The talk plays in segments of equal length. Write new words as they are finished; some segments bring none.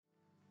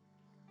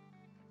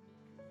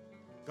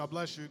God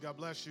bless you. God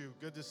bless you.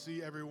 Good to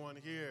see everyone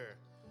here.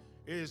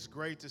 It is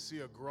great to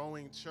see a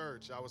growing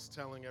church. I was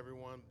telling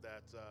everyone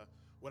that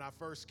when I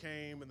first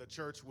came and the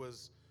church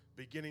was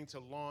beginning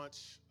to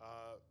launch,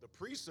 the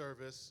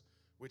pre-service,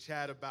 which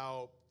had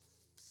about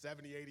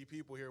 70, 80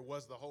 people here,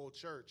 was the whole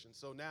church. And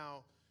so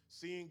now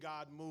seeing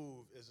God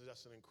move is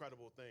just an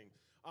incredible thing.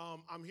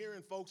 I'm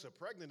hearing folks are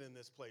pregnant in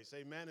this place.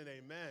 Amen and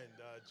amen.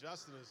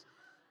 Justin is,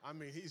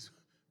 he's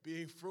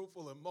being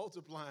fruitful and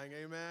multiplying.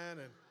 Amen.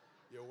 And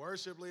your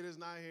worship leader's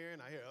not here,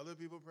 and I hear other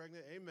people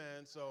pregnant.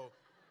 Amen. So,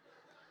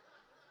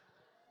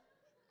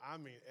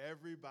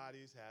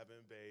 everybody's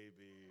having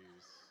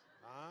babies.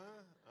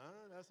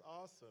 That's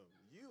awesome.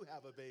 You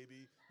have a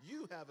baby.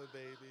 You have a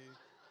baby.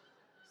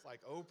 It's like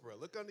Oprah.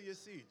 Look under your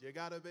seat. You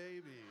got a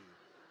baby.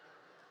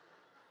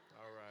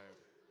 All right.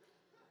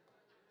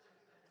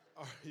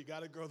 All right, you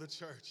got to grow the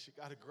church. You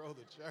got to grow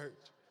the church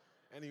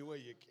any way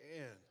you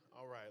can.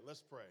 All right,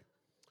 let's pray.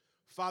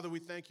 Father, we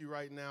thank you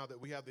right now that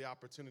we have the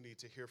opportunity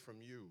to hear from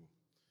you.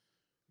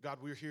 God,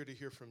 we're here to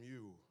hear from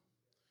you.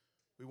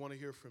 We want to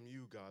hear from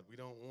you, God. We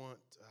don't want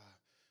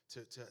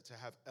to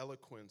have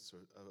eloquence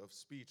of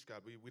speech,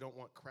 God. We don't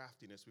want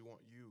craftiness. We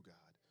want you,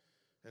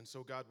 God. And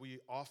so, God, we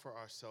offer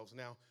ourselves.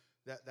 Now,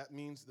 that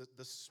means that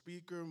the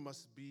speaker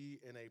must be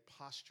in a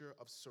posture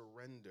of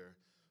surrender,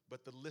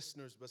 but the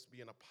listeners must be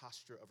in a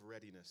posture of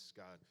readiness,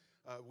 God.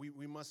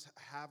 We must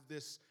have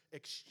this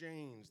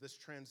exchange, this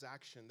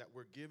transaction that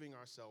we're giving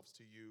ourselves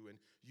to you and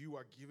you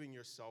are giving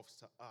yourselves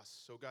to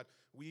us. So, God,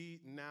 we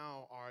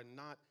now are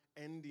not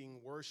ending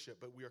worship,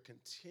 but we are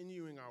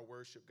continuing our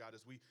worship, God,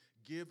 as we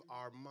give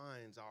our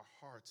minds, our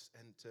hearts,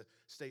 and to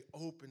stay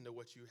open to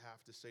what you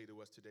have to say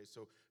to us today.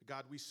 So,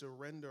 God, we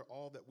surrender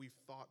all that we've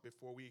thought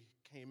before we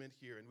came in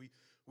here, and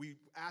we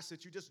ask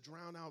that you just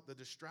drown out the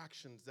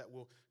distractions that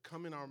will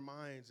come in our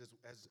minds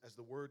as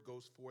the word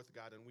goes forth,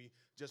 God, and we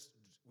just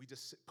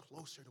sit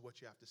closer to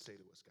what you have to say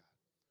to us, God.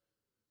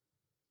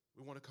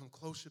 We want to come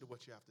closer to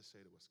what you have to say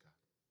to us, God.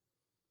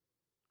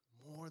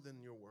 More than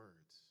your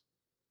words,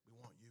 we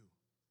want you.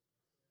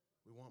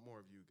 We want more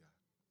of you, God.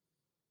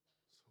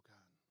 So,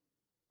 God,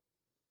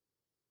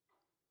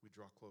 we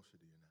draw closer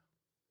to you now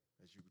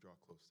as you draw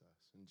close to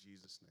us. In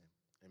Jesus' name,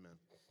 amen.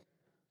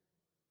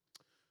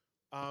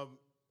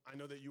 I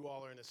know that you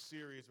all are in a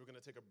series. We're going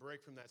to take a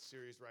break from that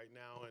series right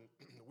now. And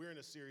we're in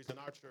a series in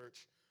our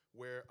church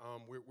where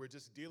we're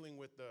just dealing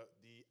with the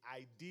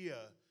idea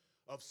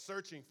of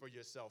searching for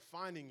yourself,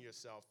 finding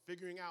yourself,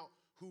 figuring out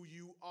who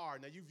you are.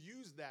 Now, you've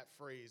used that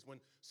phrase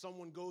when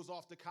someone goes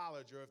off to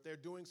college or if they're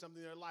doing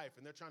something in their life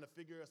and they're trying to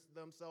figure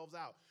themselves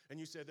out. And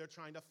you said they're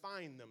trying to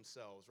find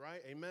themselves,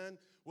 right? Amen?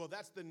 Well,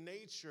 that's the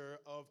nature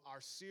of our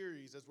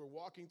series as we're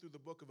walking through the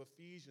book of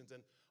Ephesians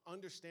and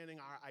understanding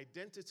our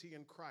identity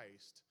in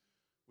Christ.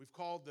 We've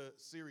called the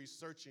series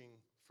Searching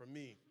for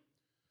Me.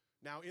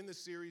 Now, in the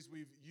series,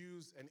 we've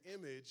used an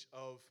image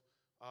of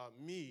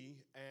me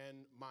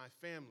and my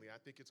family. I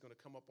think it's going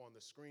to come up on the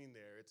screen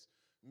there. It's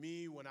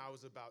me when I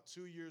was about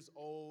 2 years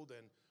old,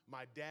 and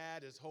my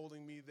dad is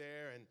holding me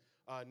there.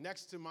 And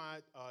next to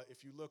my,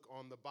 if you look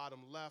on the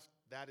bottom left,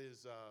 that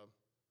is,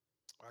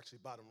 or actually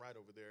bottom right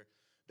over there,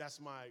 that's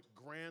my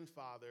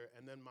grandfather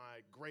and then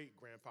my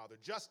great-grandfather,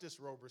 Justice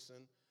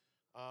Roberson,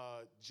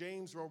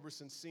 James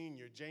Roberson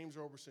Sr., James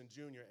Roberson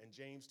Jr., and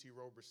James T.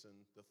 Roberson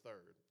III,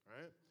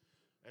 right?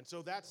 And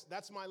so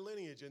that's my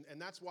lineage, and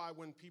that's why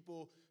when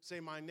people say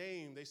my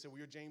name, they say, well,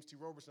 you're James T.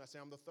 Roberson. I say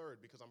I'm the third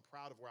because I'm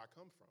proud of where I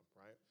come from,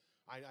 right?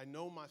 I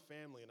know my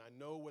family, and I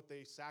know what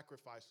they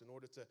sacrificed in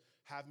order to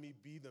have me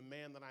be the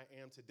man that I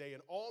am today.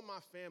 And all my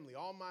family,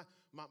 all my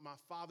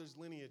father's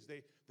lineage,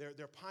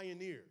 they're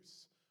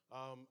pioneers.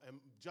 And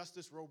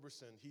Justice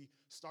Roberson, he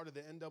started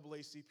the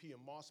NAACP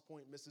in Moss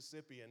Point,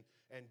 Mississippi,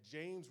 and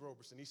James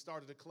Roberson, he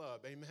started a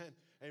club. Amen.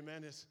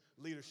 Amen. His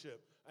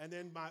leadership. And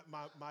then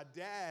my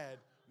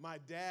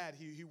dad,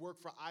 he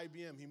worked for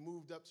IBM. He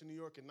moved up to New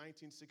York in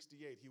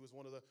 1968. He was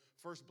one of the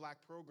first black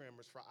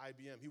programmers for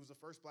IBM. He was the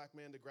first black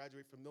man to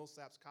graduate from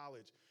Millsaps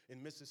College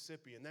in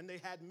Mississippi. And then they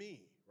had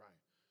me, right?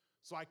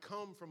 So I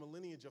come from a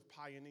lineage of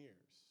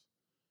pioneers.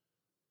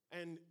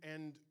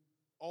 And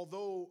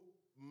although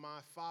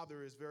my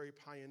father is very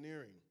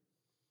pioneering,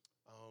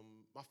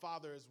 my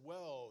father as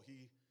well,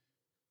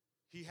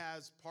 he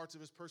has parts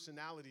of his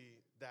personality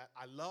that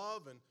I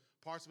love and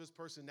parts of his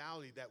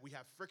personality that we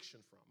have friction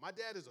from. My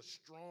dad is a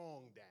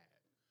strong dad.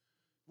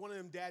 One of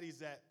them daddies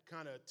that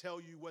kind of tell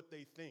you what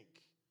they think,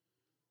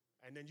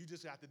 and then you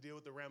just have to deal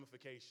with the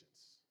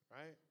ramifications,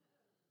 right?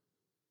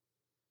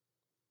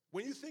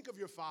 When you think of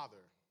your father,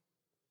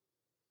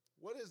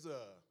 what is a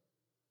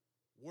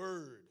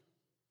word?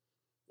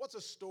 What's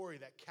a story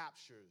that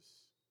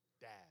captures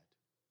dad?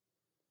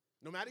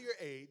 No matter your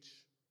age,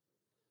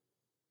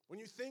 when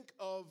you think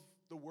of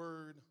the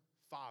word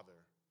father,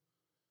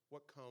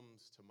 what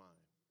comes to mind?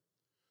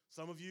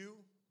 Some of you,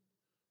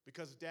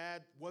 because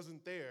dad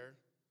wasn't there,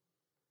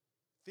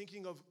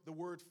 thinking of the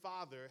word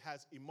father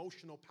has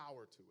emotional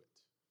power to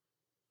it.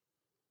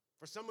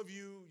 For some of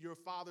you, your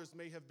fathers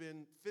may have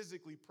been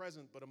physically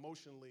present but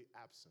emotionally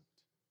absent.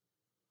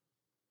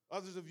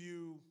 Others of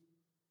you,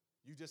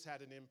 You just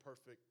had an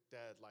imperfect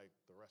dad like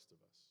the rest of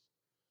us.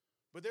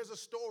 But there's a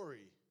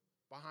story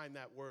behind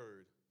that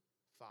word,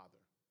 father.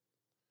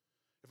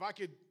 If I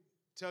could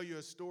tell you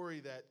a story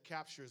that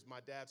captures my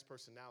dad's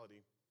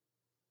personality.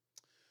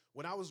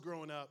 When I was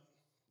growing up,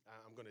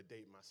 I'm going to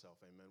date myself,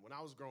 amen. When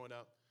I was growing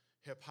up,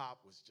 hip-hop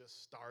was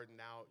just starting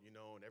out,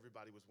 and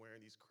everybody was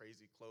wearing these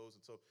crazy clothes.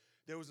 And so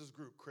there was this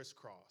group, Criss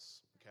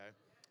Cross, okay?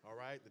 All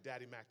right? The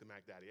Daddy Mac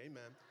Daddy,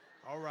 amen.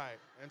 All right.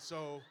 And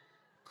so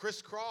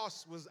Criss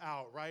Cross was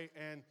out, right?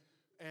 And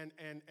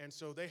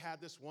so they had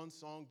this one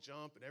song,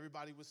 Jump, and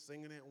everybody was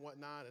singing it and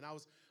whatnot. And I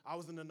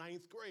was in the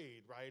 9th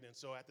grade, right? And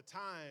so at the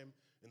time,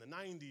 in the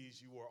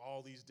 90s, you wore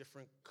all these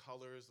different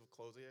colors of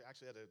clothes. They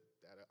actually had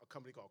a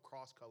company called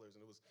Cross Colors,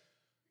 and it was,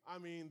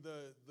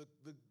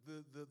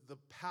 the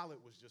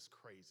palette was just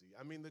crazy.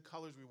 The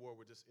colors we wore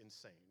were just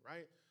insane,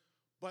 right?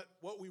 But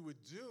what we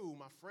would do,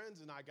 my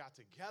friends and I got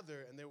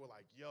together, and they were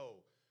like,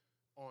 yo,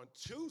 on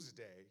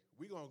Tuesday,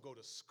 we're going to go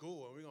to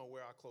school, and we're going to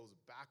wear our clothes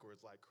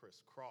backwards like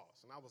Criss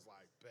Cross. And I was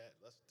like, bet,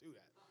 let's do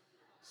that.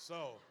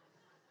 So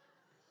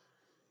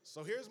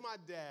here's my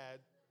dad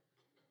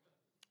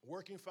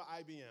working for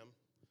IBM,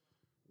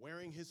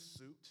 wearing his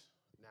suit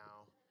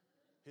now,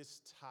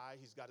 his tie,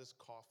 he's got his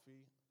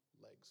coffee,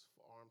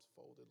 arms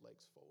folded,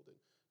 legs folded,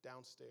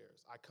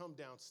 downstairs. I come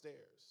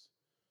downstairs.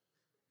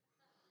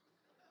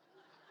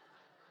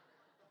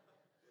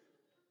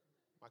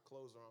 My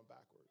clothes are on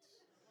backwards.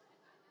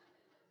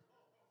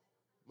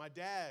 My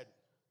dad,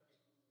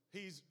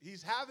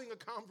 he's having a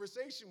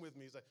conversation with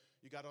me. He's like,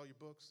 you got all your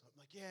books? I'm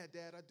like, yeah,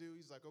 Dad, I do.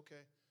 He's like,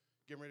 okay.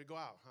 Getting ready to go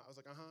out. I was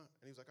like, uh-huh.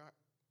 And he was like, all right.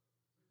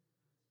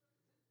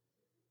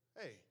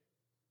 Hey,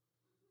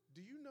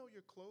 do you know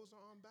your clothes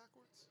are on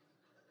backwards?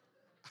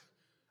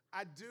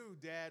 I do,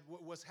 Dad.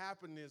 What's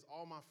happened is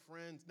all my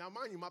friends, now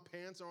mind you, my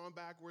pants are on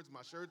backwards,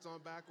 my shirt's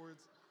on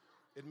backwards.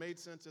 It made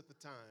sense at the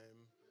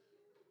time.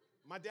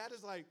 My dad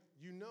is like,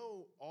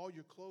 all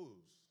your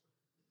clothes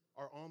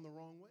are on the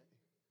wrong way.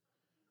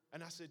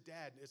 And I said,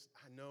 Dad,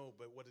 I know,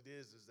 but what it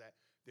is that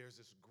there's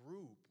this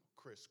group,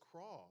 Criss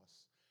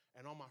Cross,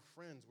 and all my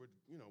friends,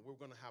 we're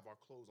going to have our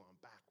clothes on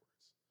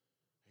backwards.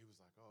 He was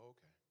like, oh,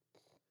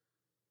 okay.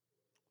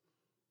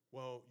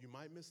 Well, you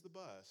might miss the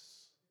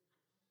bus,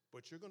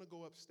 but you're going to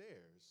go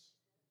upstairs,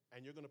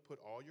 and you're going to put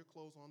all your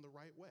clothes on the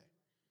right way.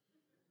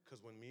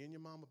 Because when me and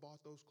your mama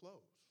bought those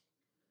clothes,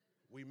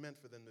 we meant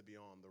for them to be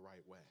on the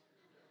right way.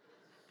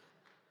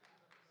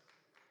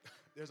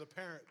 There's a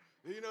parent.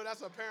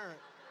 That's a parent.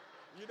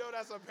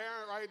 That's a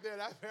parent right there.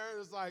 That parent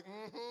is like,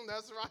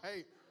 that's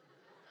right.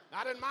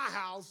 Not in my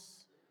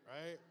house,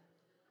 right?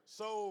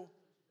 So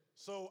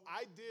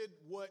I did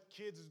what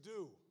kids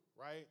do,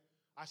 right?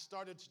 I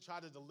started to try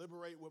to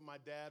deliberate with my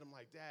dad. I'm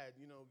like, Dad,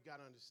 you got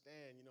to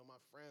understand, my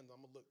friends,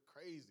 I'm going to look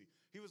crazy.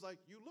 He was like,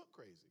 you look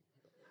crazy.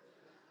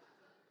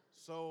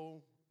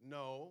 So,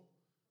 no,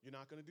 you're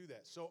not going to do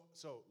that. So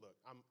look,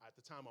 at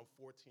the time, I'm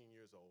 14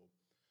 years old.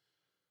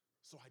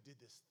 So I did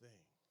this thing,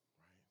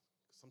 right?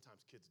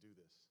 Sometimes kids do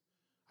this.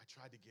 I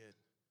tried to get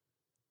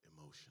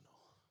emotional.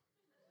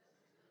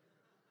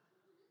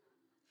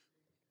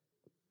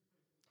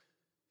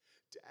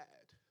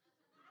 Dad.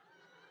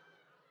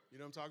 You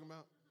know what I'm talking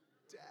about?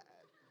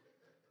 Dad,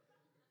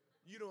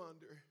 you don't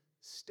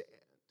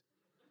understand.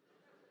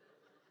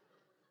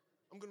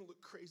 I'm going to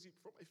look crazy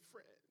for my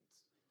friends.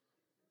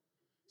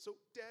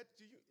 So, Dad,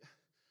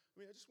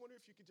 I just wonder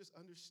if you could just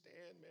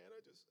understand, man.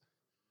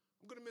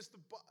 I'm going to miss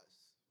the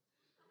bus.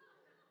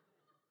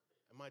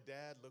 And my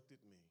dad looked at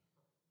me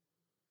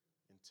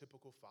in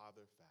typical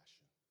father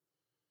fashion.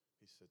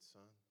 He said,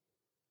 son,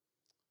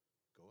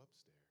 go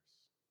upstairs,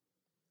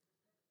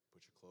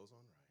 put your clothes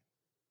on right,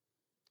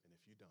 and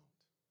if you don't,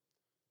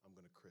 I'm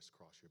going to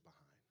crisscross your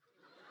behind.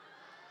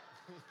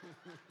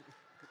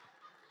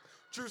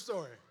 True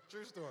story.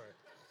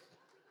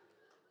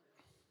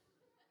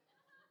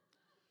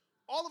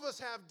 All of us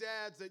have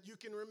dads that you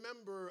can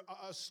remember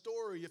a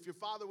story if your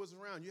father was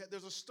around.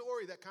 There's a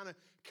story that kind of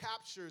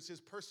captures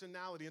his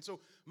personality. And so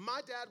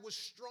my dad was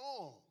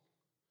strong,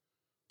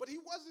 but he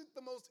wasn't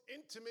the most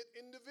intimate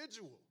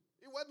individual.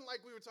 It wasn't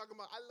like we were talking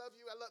about, I love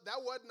you,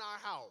 that wasn't our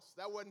house.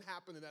 That wasn't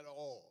happening at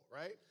all,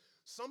 right?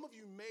 Some of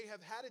you may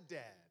have had a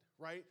dad,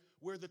 right,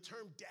 where the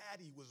term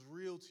daddy was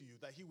real to you,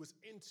 that he was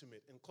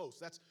intimate and close.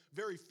 That's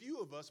very few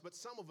of us, but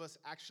some of us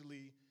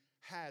actually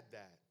had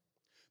that.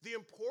 The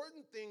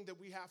important thing that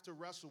we have to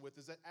wrestle with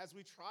is that as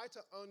we try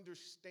to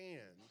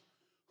understand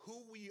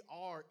who we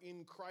are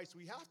in Christ,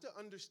 we have to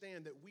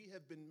understand that we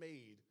have been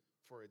made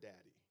for a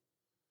daddy.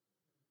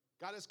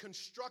 God has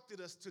constructed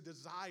us to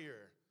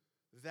desire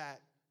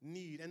that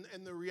need. And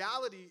the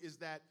reality is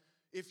that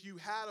if you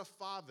had a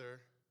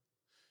father,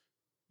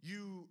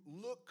 you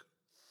look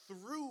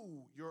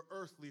through your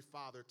earthly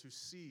father to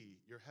see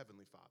your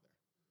heavenly father.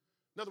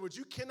 In other words,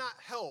 you cannot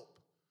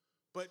help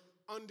but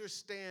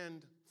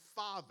understand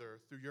father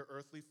through your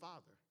earthly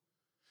father.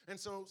 And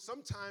so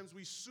sometimes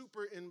we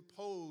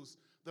superimpose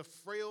the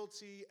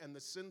frailty and the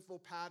sinful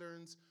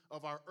patterns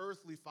of our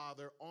earthly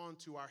father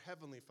onto our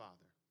heavenly father.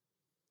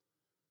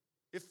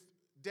 If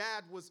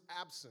dad was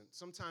absent,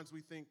 sometimes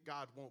we think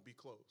God won't be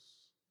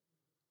close.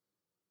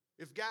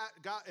 If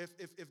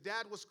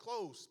dad was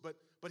close,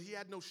 but he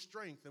had no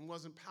strength and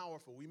wasn't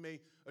powerful, we may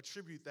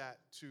attribute that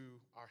to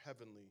our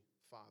Heavenly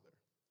Father.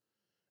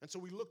 And so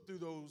we look through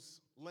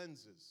those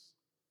lenses.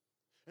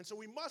 And so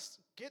we must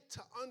get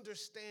to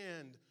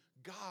understand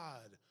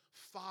God,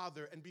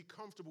 Father, and be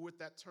comfortable with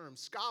that term.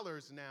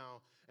 Scholars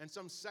now and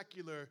some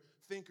secular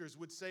thinkers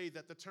would say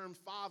that the term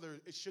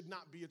Father, it should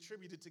not be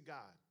attributed to God.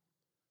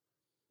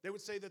 They would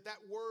say that that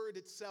word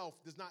itself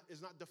is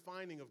not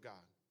defining of God.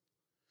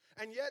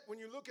 And yet, when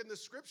you look in the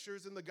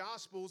scriptures, in the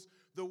Gospels,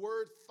 the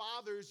word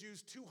Father is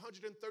used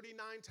 239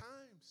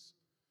 times.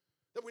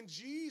 That when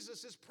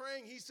Jesus is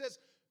praying, he says,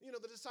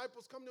 the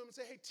disciples come to him and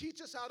say, hey, teach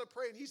us how to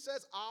pray. And he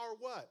says, our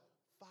what?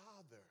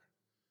 Father.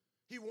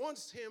 He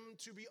wants him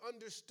to be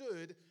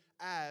understood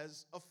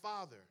as a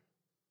father.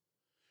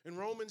 In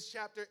Romans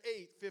chapter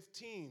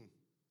 8:15,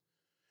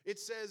 it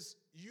says,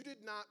 you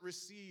did not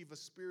receive a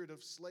spirit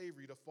of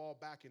slavery to fall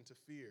back into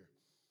fear.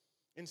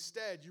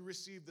 Instead, you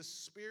received the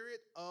spirit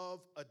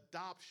of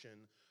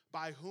adoption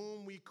by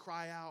whom we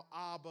cry out,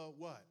 Abba,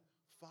 what?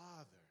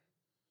 Father.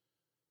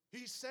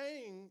 He's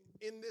saying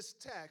in this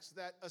text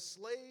that a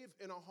slave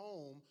in a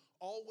home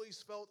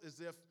always felt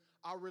as if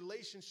our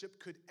relationship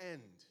could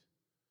end,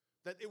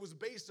 that it was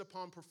based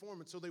upon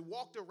performance, so they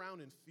walked around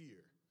in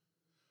fear.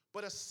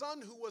 But a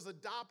son who was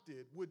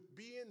adopted would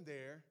be in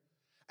there,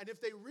 and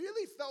if they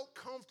really felt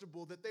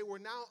comfortable that they were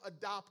now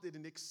adopted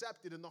and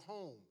accepted in the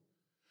home,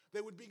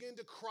 they would begin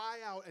to cry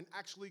out and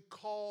actually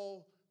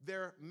call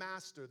their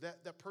master,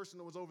 that person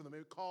that was over them, they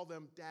would call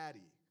them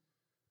daddy.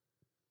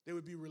 They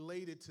would be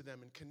related to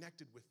them and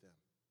connected with them.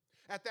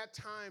 At that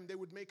time, they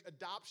would make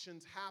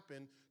adoptions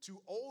happen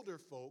to older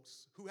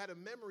folks who had a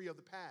memory of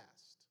the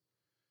past.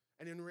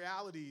 And in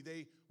reality,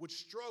 they would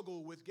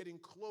struggle with getting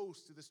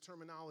close to this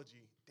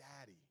terminology,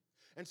 daddy.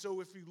 And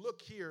so if you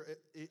look here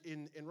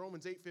in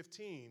Romans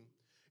 8:15,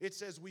 it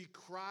says, we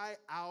cry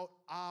out,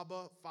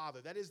 Abba,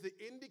 Father. That is the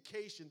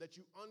indication that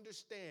you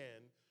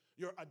understand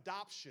your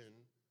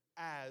adoption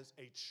as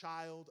a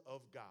child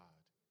of God.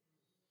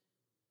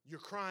 You're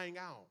crying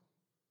out.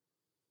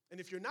 And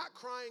if you're not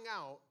crying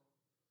out,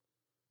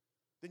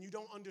 then you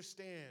don't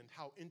understand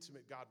how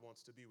intimate God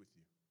wants to be with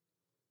you.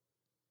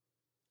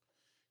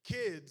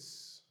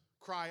 Kids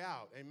cry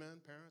out.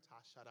 Amen, parents?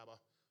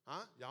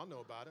 Huh? Y'all know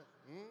about it.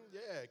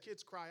 Yeah,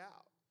 kids cry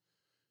out.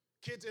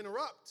 Kids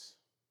interrupt.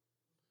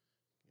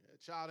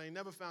 A child ain't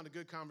never found a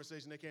good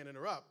conversation they can't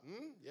interrupt.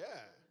 Yeah.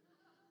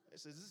 They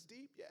says, is this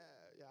deep?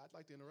 Yeah, I'd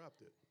like to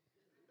interrupt it.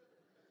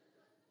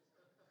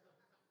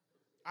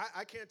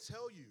 I can't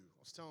tell you.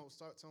 I was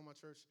telling my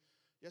church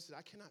yesterday,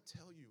 I cannot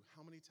tell you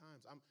how many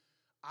times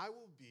I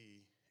will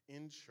be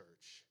in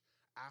church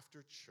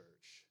after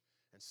church,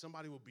 and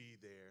somebody will be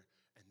there,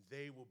 and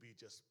they will be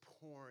just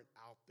pouring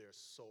out their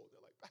soul.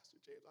 They're like,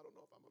 Pastor James, I don't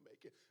know if I'm going to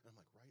make it. And I'm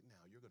like, right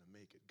now, you're going to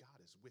make it. God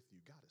is with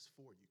you. God is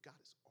for you. God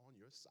is on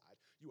your side.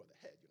 You are the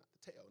head. You're not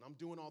the tail. And I'm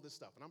doing all this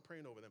stuff, and I'm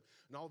praying over them.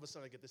 And all of a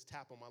sudden, I get this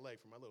tap on my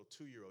leg from my little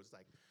 2-year-old. It's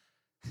like,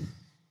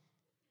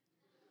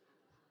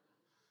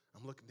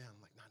 I'm looking down.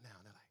 I'm like, not now.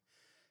 And they're like,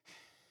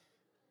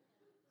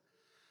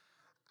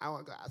 I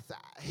want to go outside.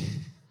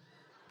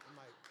 I'm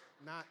like,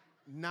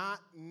 not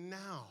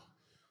now.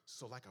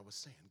 So like I was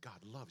saying,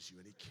 God loves you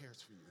and he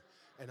cares for you.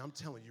 And I'm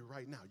telling you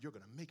right now, you're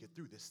going to make it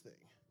through this thing.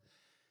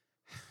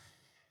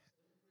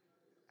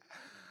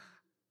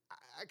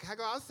 Can I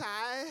go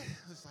outside?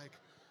 It's like,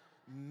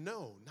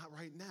 no, not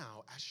right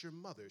now. Ask your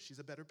mother. She's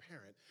a better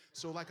parent.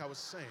 So like I was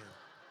saying,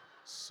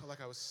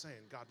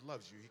 God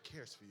loves you. He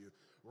cares for you.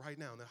 Right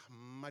now, in the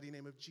mighty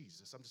name of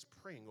Jesus, I'm just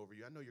praying over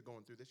you. I know you're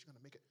going through this. You're going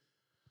to make it.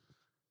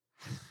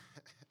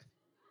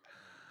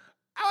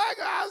 I want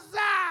to go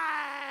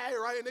outside,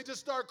 right? And they just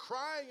start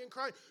crying and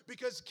crying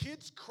because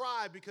kids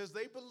cry because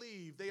they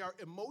believe they are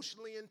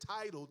emotionally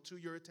entitled to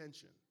your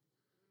attention.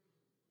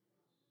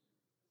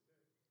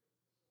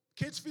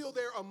 Kids feel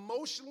they're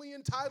emotionally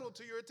entitled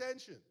to your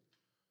attention.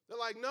 They're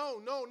like,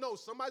 no,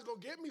 somebody's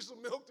going to get me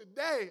some milk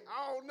today.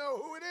 I don't know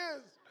who it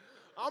is.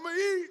 I'm going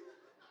to eat.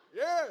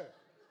 Yeah,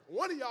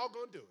 one of y'all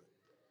going to do it.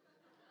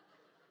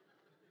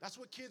 That's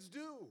what kids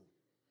do.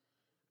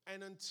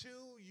 And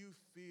until you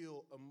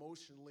feel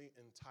emotionally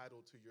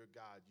entitled to your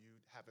God, you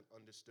haven't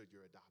understood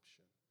your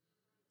adoption.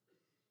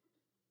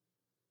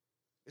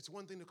 It's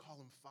one thing to call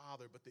him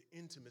Father, but the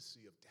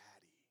intimacy of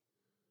Daddy.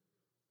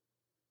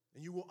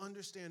 And you will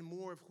understand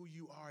more of who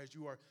you are as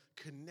you are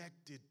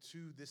connected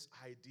to this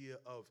idea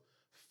of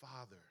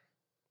Father.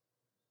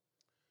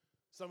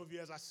 Some of you,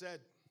 as I said,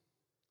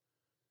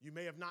 you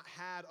may have not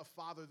had a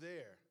father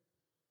there.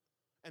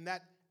 And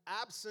that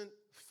absent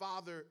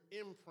father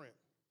imprint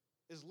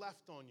is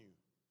left on you.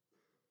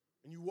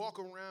 And you walk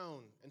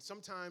around, and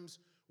sometimes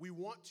we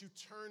want to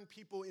turn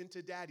people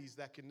into daddies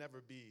that can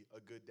never be a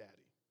good daddy.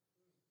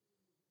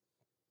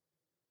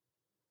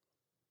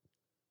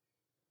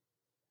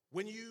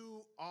 When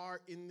you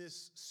are in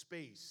this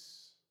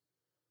space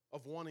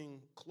of wanting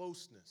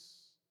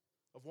closeness,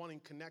 of wanting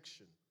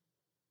connection,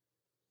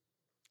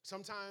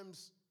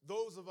 sometimes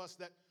those of us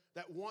that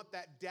that want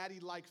that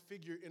daddy-like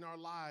figure in our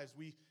lives,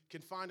 we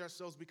can find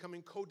ourselves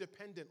becoming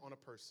codependent on a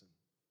person.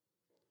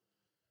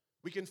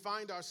 We can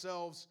find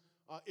ourselves,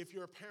 if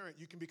you're a parent,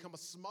 you can become a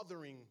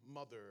smothering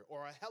mother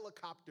or a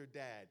helicopter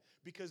dad,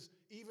 because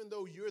even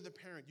though you're the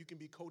parent, you can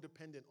be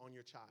codependent on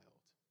your child.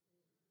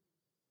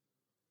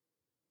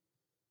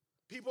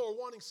 People are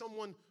wanting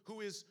someone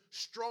who is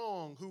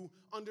strong, who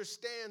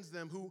understands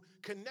them, who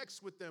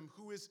connects with them,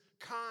 who is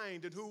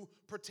kind, and who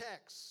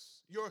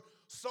protects. Your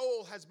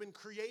soul has been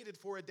created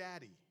for a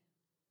daddy.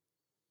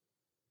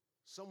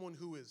 Someone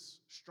who is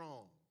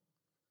strong,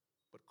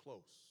 but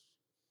close.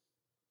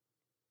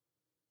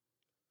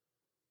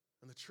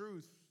 And the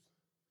truth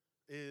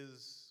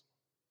is,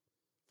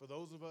 for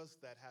those of us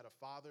that had a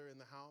father in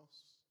the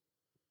house,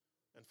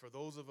 and for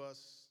those of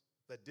us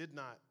that did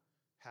not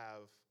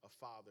have a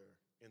father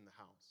in the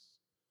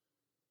house,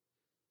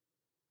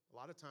 a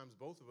lot of times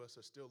both of us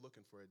are still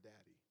looking for a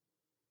daddy.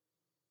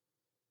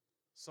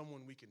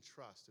 Someone we can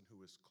trust and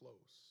who is close.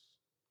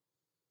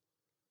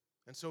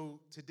 And so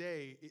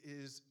today it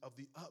is of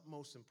the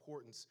utmost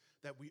importance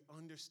that we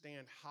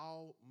understand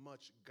how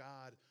much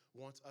God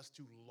wants us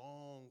to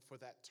long for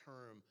that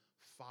term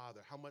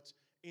father, how much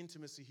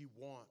intimacy he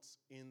wants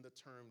in the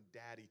term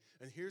daddy.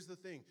 And here's the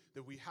thing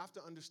that we have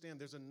to understand: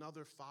 there's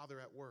another father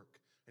at work,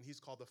 and he's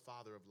called the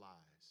father of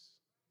lies.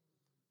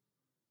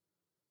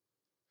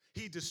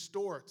 He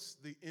distorts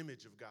the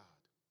image of God.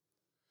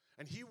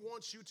 And he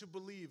wants you to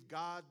believe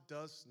God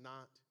does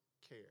not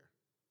care,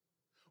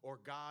 or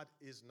God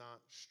is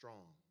not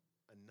strong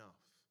enough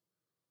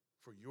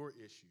for your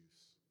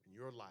issues in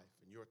your life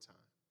and your time.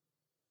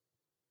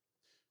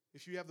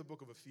 If you have the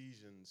book of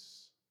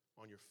Ephesians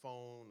on your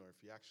phone, or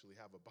if you actually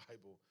have a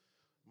Bible,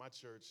 my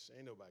church,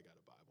 ain't nobody got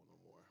a Bible no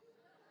more.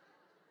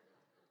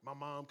 My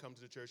mom comes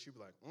to the church, she'd be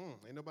like,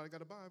 ain't nobody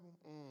got a Bible?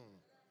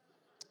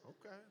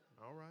 Okay,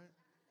 all right.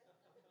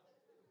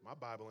 My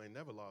Bible ain't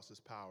never lost its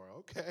power.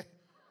 Okay.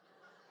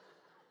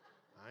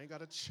 I ain't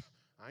got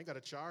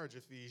to charge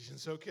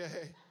Ephesians,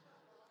 okay?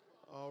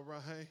 All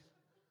right.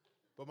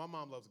 But my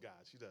mom loves God.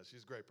 She does.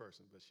 She's a great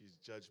person, but she's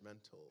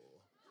judgmental.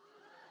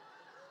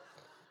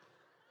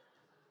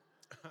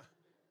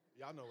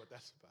 Y'all know what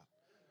that's about.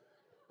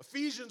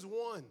 Ephesians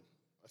 1.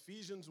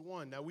 Ephesians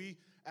 1. Now, we,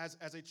 as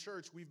a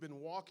church, we've been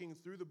walking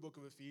through the book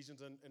of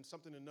Ephesians, and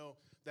something to know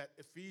that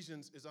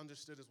Ephesians is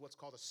understood as what's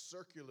called a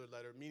circular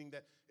letter, meaning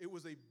that it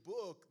was a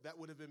book that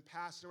would have been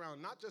passed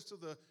around, not just to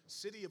the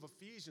city of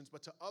Ephesians,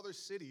 but to other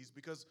cities,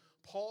 because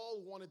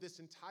Paul wanted this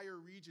entire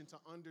region to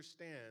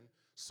understand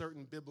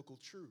certain biblical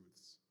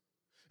truths.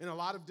 In a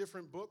lot of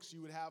different books,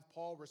 you would have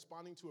Paul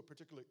responding to a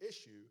particular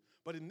issue,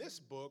 but in this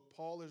book,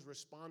 Paul is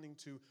responding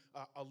to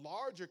a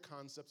larger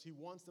concept. He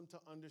wants them to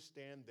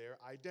understand their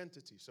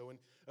identity. So in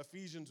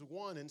Ephesians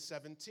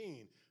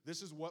 1:17,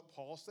 this is what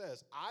Paul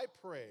says: I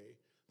pray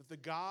that the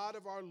God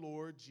of our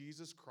Lord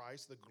Jesus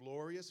Christ, the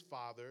glorious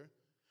Father,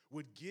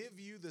 would give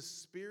you the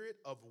spirit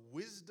of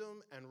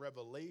wisdom and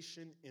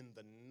revelation in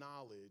the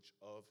knowledge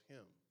of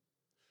him.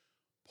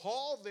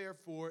 Paul,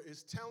 therefore,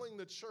 is telling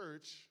the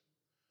church,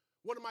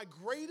 one of my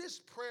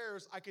greatest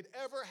prayers I could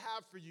ever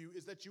have for you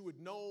is that you would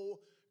know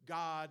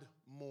God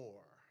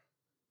more.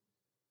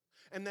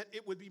 And that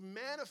it would be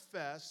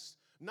manifest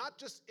not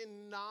just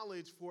in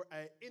knowledge for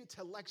an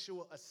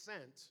intellectual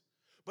assent,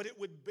 but it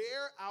would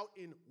bear out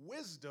in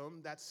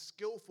wisdom, that's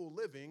skillful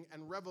living,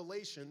 and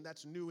revelation,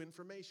 that's new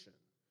information.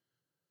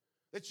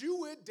 That you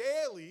would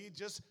daily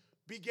just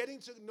be getting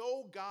to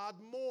know God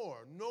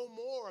more, know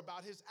more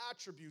about his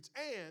attributes,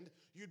 and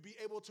you'd be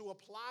able to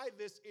apply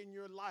this in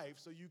your life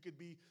so you could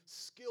be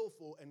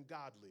skillful and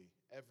godly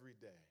every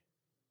day.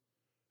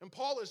 And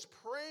Paul is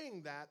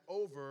praying that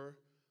over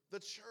the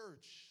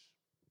church.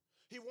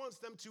 He wants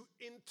them to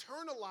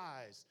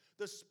internalize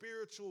the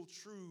spiritual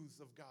truths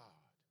of God.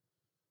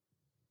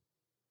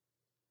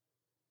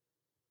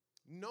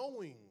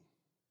 Knowing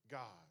God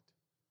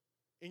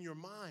in your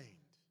mind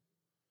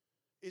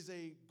is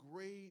a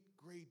great,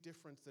 great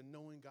difference than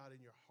knowing God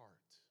in your heart.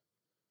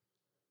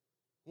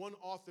 One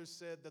author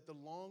said that the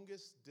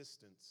longest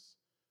distance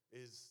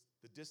is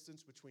the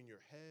distance between your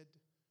head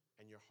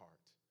and your heart.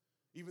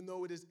 Even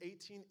though it is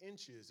 18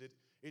 inches,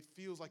 it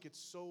feels like it's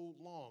so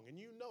long. And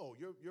you know,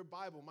 your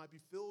Bible might be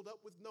filled up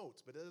with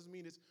notes, but it doesn't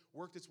mean it's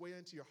worked its way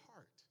into your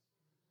heart.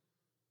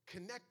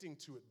 Connecting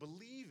to it,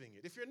 believing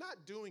it. If you're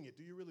not doing it,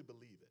 do you really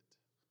believe it?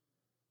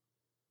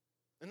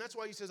 And that's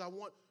why he says, I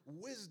want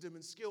wisdom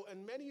and skill.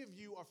 And many of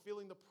you are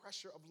feeling the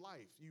pressure of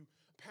life. You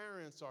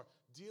parents are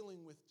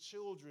dealing with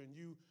children.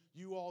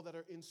 You all that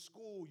are in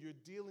school, you're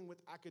dealing with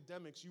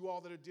academics. You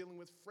all that are dealing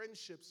with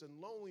friendships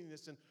and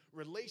loneliness and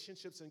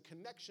relationships and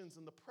connections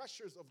and the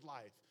pressures of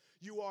life.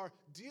 You are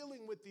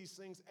dealing with these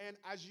things. And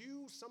as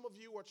some of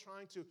you are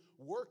trying to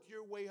work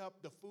your way up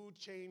the food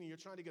chain, and you're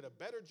trying to get a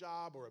better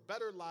job or a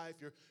better life,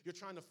 you're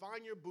trying to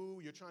find your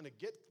boo, you're trying to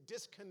get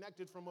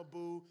disconnected from a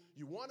boo,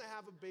 you want to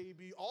have a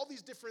baby, all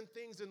these different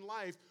things in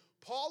life.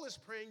 Paul is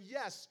praying,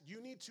 yes,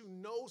 you need to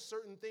know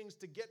certain things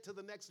to get to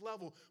the next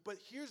level. But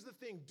here's the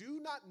thing, do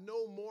not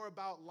know more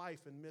about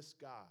life and miss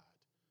God.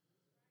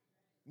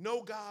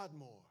 Know God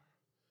more.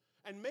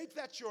 And make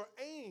that your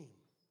aim.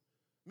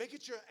 Make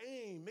it your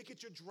aim. Make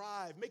it your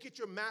drive. Make it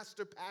your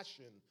master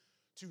passion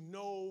to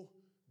know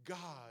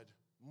God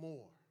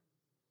more.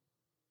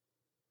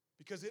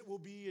 Because it will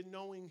be in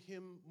knowing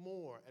him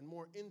more and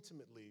more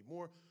intimately,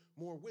 more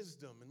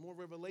wisdom and more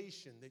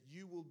revelation that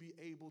you will be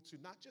able to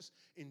not just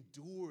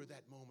endure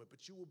that moment,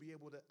 but you will be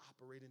able to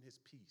operate in his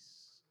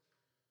peace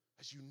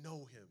as you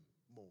know him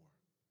more.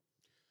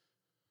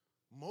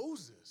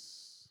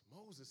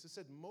 It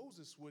said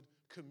Moses would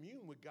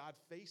commune with God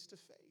face to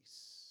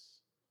face.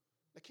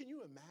 Now, can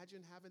you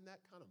imagine having that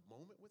kind of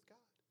moment with God?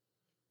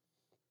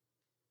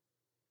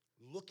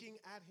 Looking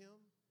at him.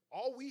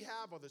 All we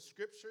have are the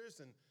scriptures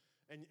and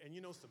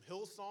some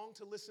Hillsong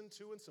to listen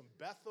to and some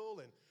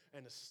Bethel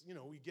and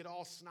we get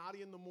all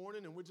snotty in the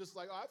morning and we're just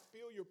like, oh, I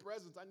feel your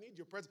presence. I need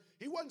your presence.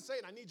 He wasn't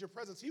saying I need your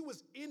presence. He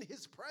was in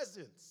his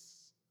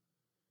presence.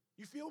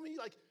 You feel me?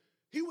 Like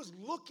he was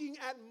looking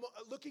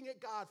at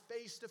God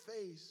face to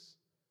face.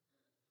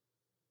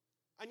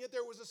 And yet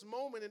there was this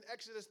moment in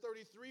Exodus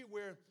 33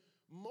 where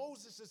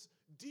Moses is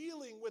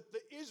dealing with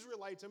the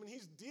Israelites. I mean,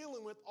 he's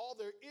dealing with all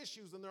their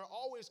issues, and they're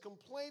always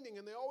complaining,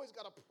 and they always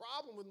got a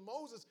problem with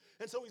Moses.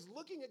 And so he's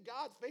looking at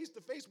God face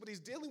to face, but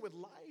he's dealing with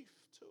life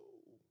too.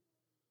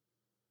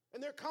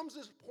 And there comes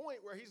this point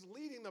where he's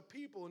leading the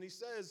people, and he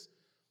says,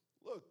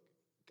 look,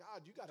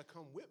 God, you got to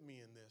come with me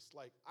in this.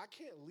 Like, I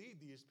can't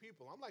lead these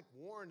people. I'm like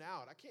worn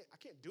out. I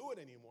can't do it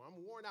anymore.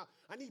 I'm worn out.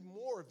 I need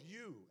more of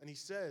you. And he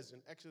says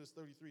in Exodus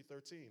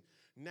 33:13,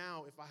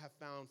 now if I have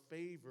found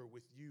favor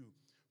with you,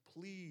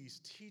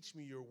 please teach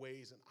me your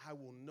ways, and I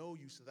will know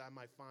you so that I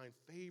might find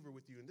favor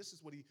with you. And this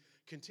is what he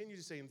continued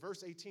to say in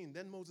verse 18.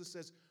 Then Moses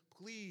says,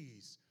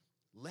 please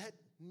let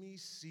me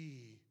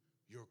see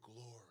your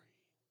glory.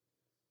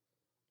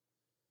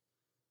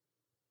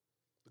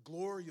 The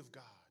glory of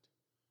God.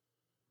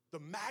 The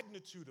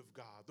magnitude of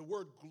God. The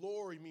word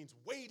glory means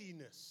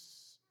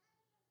weightiness.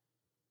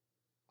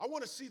 I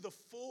want to see the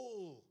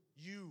full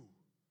you.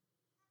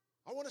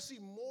 I want to see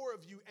more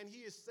of you. And he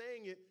is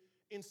saying it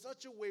in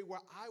such a way where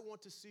I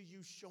want to see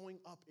you showing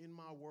up in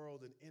my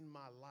world and in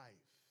my life.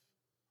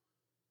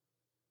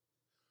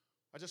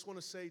 I just want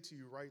to say to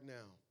you right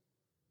now,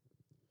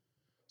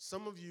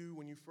 some of you,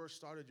 when you first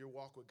started your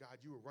walk with God,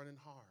 you were running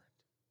hard.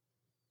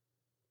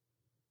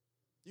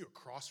 You were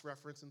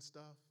cross-referencing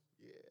stuff.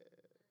 Yeah.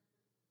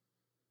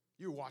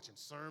 You were watching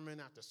sermon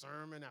after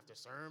sermon after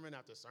sermon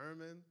after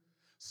sermon,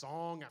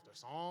 song after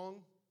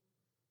song.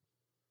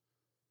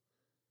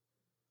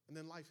 And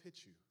then life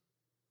hit you.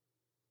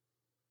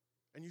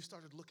 And you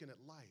started looking at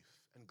life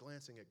and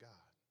glancing at God.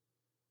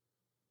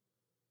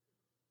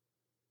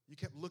 You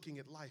kept looking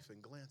at life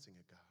and glancing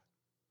at God.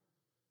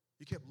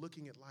 You kept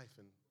looking at life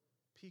and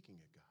peeking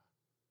at God.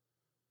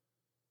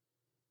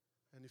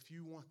 And if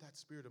you want that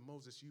spirit of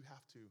Moses, you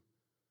have to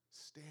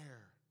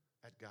stare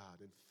at God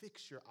and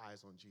fix your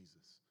eyes on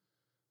Jesus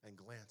and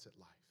glance at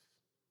life.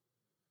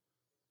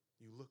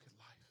 You look at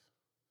life.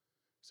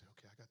 Say,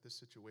 okay, I got this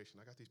situation.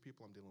 I got these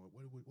people I'm dealing with.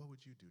 What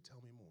would you do? Tell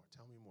me more.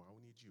 Tell me more. I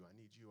need you. I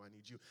need you. I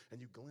need you. And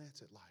you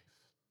glance at life.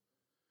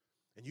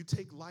 And you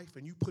take life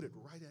and you put it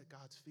right at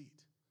God's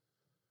feet.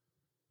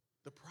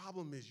 The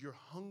problem is you're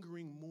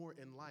hungering more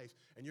in life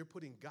and you're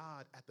putting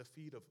God at the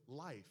feet of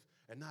life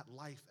and not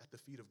life at the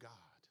feet of God.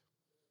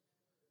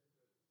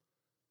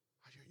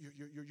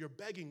 You're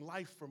begging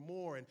life for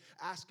more and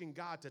asking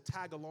God to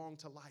tag along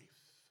to life.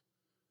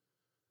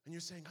 And you're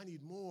saying, I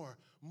need more,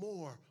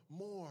 more,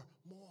 more,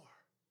 more.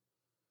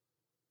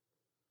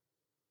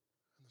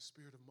 And the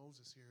spirit of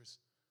Moses here is,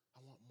 I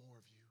want more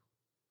of you.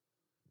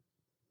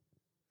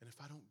 And if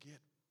I don't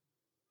get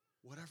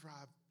whatever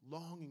I'm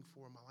longing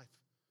for in my life,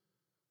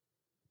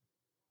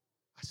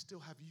 I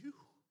still have you.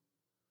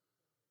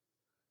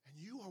 And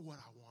you are what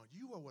I want.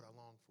 You are what I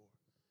long for.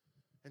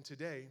 And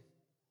today,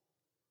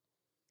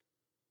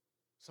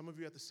 some of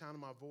you at the sound of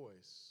my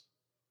voice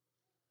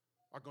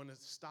are going to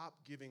stop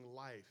giving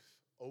life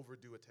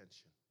overdue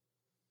attention.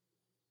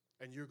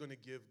 And you're going to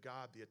give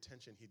God the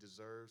attention he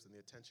deserves and the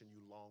attention you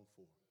long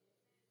for.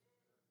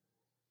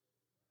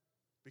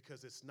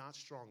 Because it's not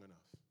strong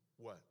enough.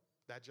 What?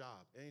 That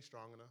job, it ain't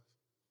strong enough.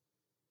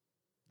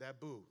 That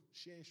boo,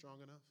 she ain't strong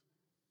enough.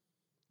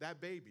 That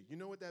baby, you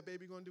know what that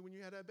baby going to do when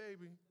you have that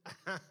baby?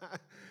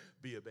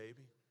 Be a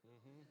baby.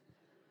 Mm-hmm.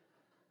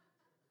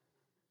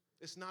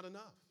 It's not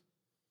enough.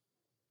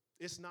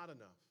 It's not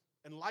enough.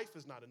 And life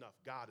is not enough.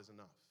 God is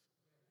enough.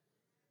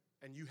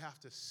 And you have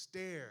to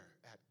stare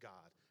at God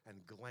and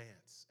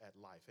glance at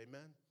life.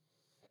 Amen?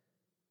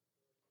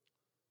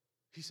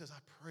 He says, I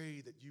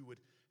pray that you would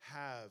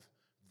have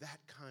that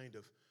kind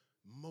of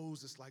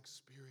Moses-like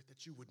spirit,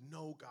 that you would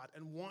know God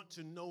and want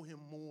to know him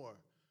more.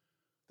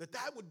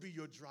 That would be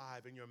your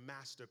drive and your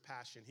master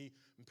passion. He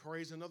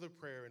prays another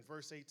prayer in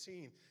verse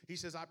 18. He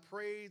says, I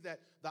pray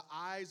that the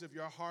eyes of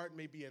your heart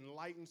may be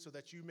enlightened so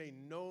that you may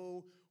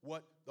know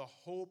what the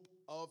hope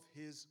of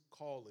his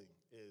calling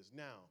is.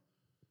 Now,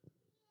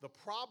 the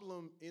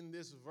problem in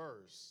this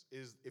verse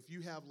is if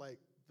you have like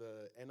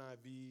the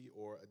NIV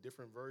or a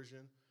different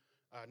version,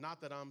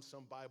 not that I'm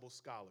some Bible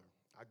scholar.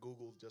 I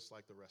Googled just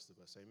like the rest of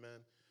us,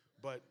 amen?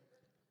 But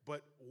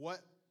But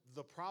what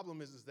the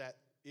problem is that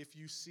if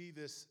you see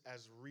this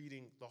as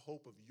reading the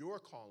hope of your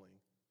calling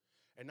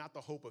and not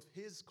the hope of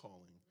his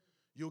calling,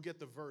 you'll get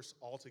the verse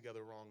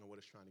altogether wrong on what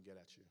it's trying to get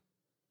at you.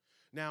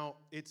 Now,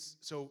 it's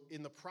so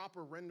in the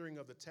proper rendering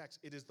of the text,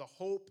 it is the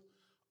hope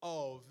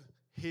of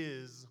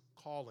his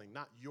calling,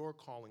 not your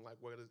calling, like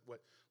what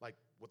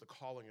the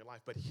calling in your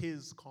life, but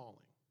his calling.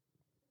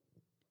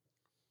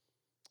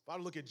 If I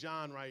look at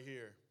John right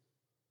here,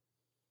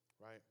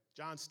 right?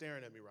 John's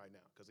staring at me right now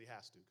because he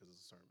has to, because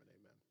it's a sermon,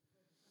 amen.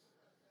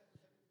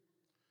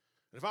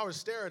 And if I were to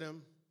stare at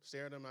him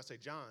and I say,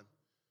 John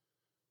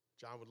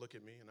would look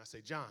at me and I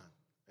say, John.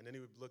 And then he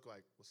would look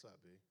like, what's up,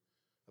 B?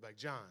 I'd be like,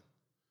 John.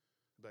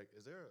 I'd be like,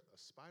 is there a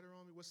spider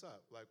on me? What's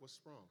up? Like, what's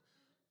wrong?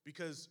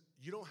 Because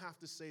you don't have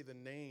to say the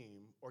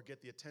name or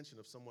get the attention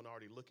of someone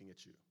already looking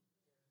at you.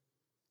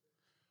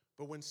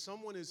 But when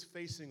someone is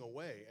facing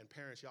away, and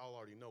parents, y'all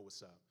already know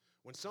what's up.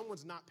 When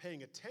someone's not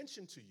paying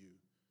attention to you,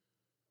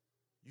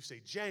 you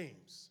say,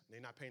 James, and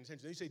they're not paying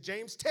attention. Then you say,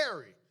 James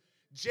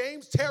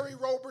Terry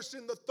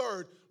Roberson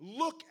III,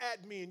 look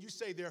at me. And you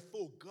say their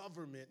full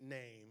government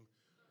name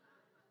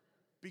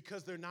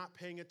because they're not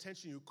paying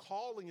attention to you.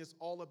 Calling is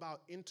all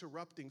about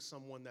interrupting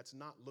someone that's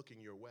not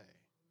looking your way.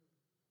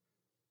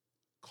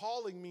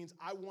 Calling means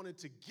I wanted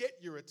to get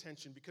your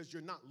attention because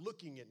you're not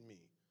looking at me.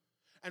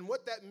 And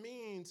what that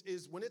means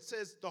is when it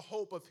says the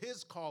hope of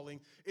his calling,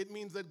 it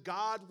means that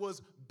God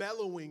was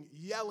bellowing,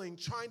 yelling,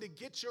 trying to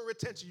get your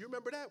attention. You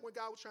remember that when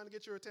God was trying to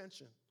get your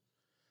attention?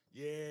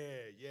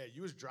 Yeah,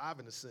 you was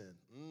driving to sin.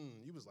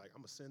 You was like,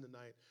 I'm going to sin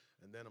tonight,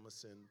 and then I'm going to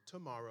sin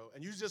tomorrow.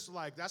 And you just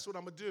like, that's what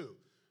I'm going to do.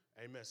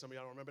 Amen. Some of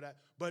y'all don't remember that.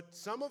 But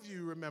some of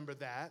you remember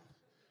that.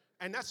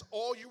 And that's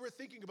all you were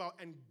thinking about.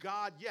 And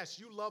God, yes,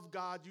 you love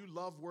God, you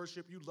love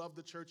worship, you love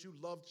the church, you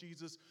love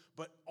Jesus.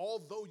 But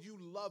although you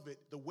love it,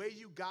 the way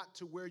you got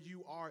to where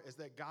you are is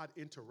that God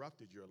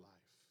interrupted your life.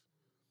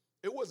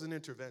 It was an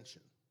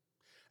intervention.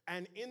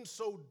 And in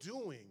so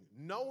doing,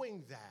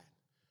 knowing that,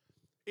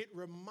 it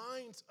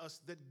reminds us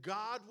that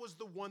God was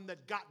the one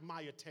that got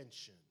my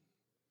attention.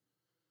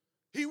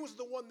 He was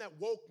the one that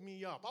woke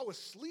me up. I was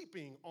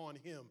sleeping on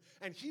him,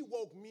 and he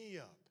woke me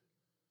up.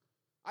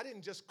 I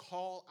didn't just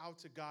call out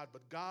to God,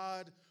 but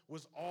God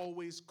was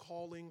always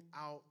calling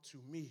out to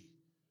me.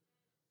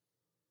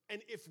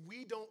 And if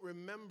we don't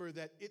remember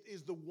that it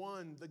is the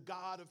one, the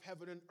God of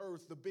heaven and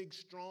earth, the big,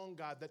 strong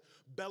God that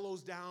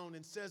bellows down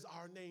and says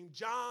our name,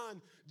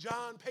 John,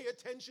 pay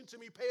attention to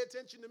me, pay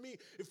attention to me.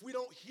 If we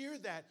don't hear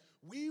that,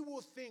 we will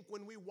think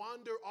when we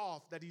wander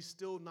off that he's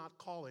still not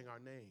calling our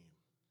name.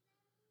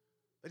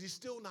 That he's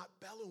still not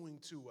bellowing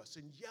to us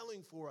and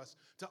yelling for us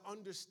to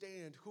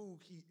understand who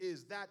he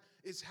is. That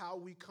is how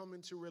we come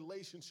into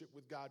relationship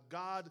with God.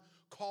 God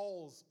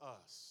calls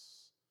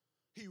us.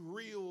 He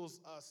reels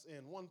us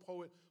in. One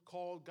poet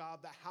called God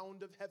the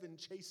hound of heaven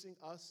chasing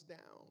us down.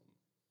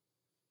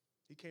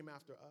 He came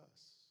after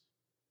us.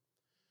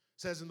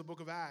 It says in the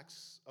book of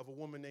Acts of a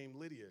woman named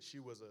Lydia. She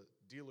was a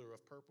dealer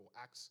of purple.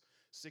 Acts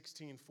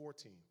 16:14.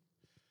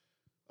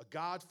 A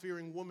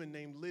God-fearing woman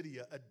named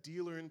Lydia, a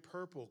dealer in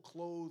purple,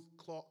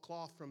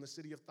 cloth from the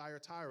city of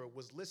Thyatira,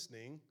 was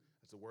listening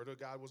as the word of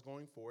God was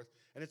going forth.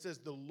 And it says,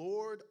 the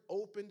Lord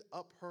opened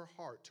up her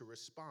heart to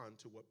respond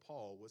to what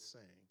Paul was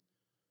saying.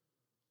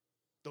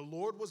 The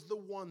Lord was the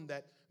one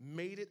that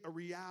made it a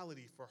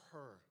reality for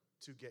her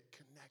to get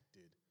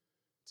connected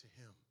to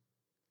him.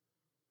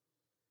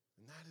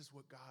 And that is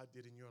what God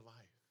did in your life.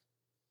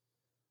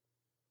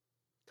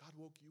 God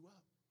woke you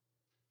up.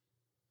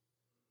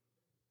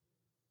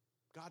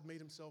 God made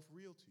himself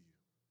real to you.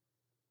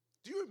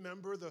 Do you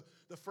remember the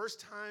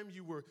first time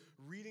you were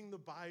reading the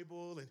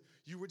Bible and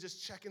you were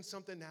just checking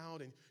something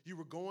out and you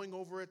were going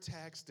over a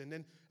text, and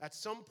then at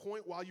some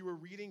point while you were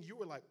reading, you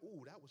were like,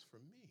 ooh, that was for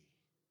me.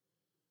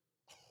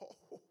 Oh,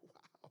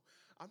 wow.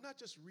 I'm not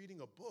just reading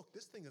a book.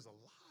 This thing is alive.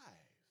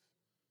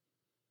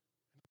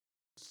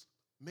 It's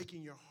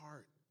making your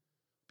heart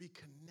be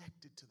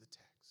connected to the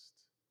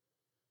text.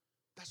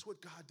 That's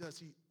what God does.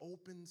 He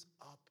opens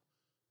up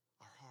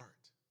our heart.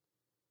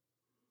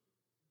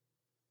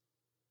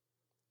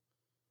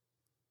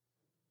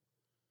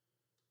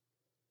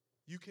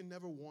 You can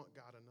never want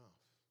God enough.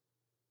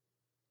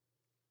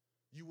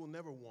 You will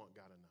never want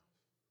God enough.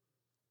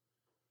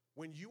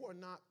 When you are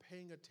not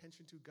paying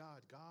attention to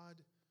God,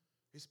 God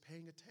is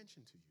paying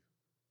attention to you.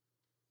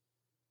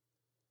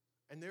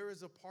 And there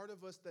is a part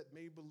of us that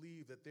may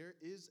believe that there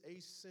is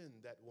a sin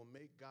that will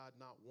make God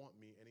not want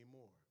me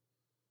anymore.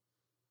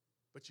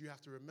 But you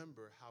have to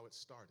remember how it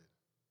started.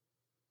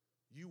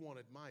 You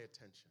wanted my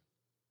attention.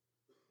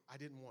 I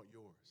didn't want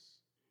yours.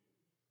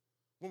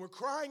 When we're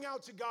crying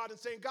out to God and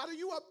saying, God, are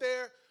you up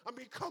there? I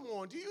mean, come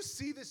on. Do you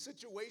see this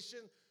situation?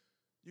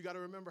 You got to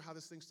remember how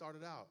this thing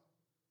started out.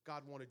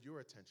 God wanted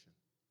your attention.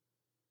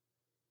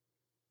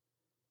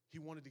 He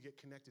wanted to get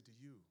connected to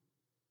you.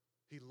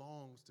 He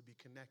longs to be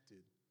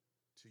connected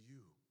to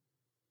you.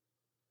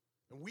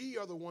 And we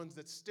are the ones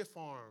that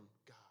stiff-arm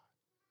God.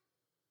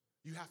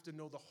 You have to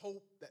know the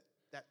hope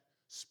that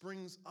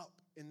springs up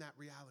in that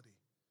reality.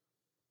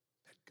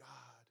 That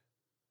God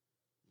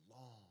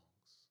longs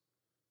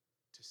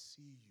to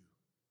see you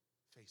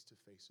face to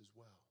face as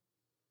well,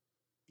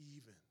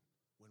 even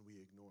when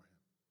we ignore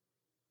him.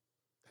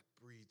 That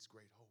breeds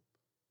great hope.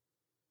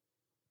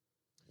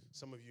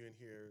 Some of you in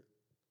here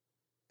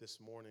this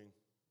morning,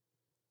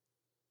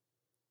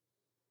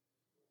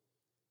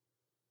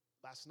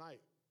 last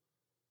night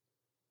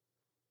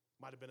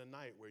might have been a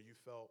night where you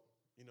felt,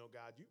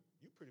 God, you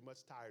pretty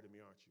much tired of me,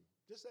 aren't you?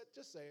 Just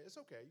say it. It's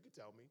okay. You can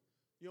tell me.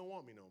 You don't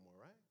want me no more,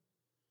 right?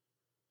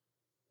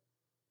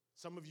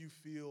 Some of you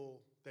feel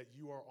that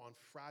you are on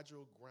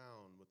fragile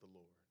ground with the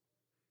Lord.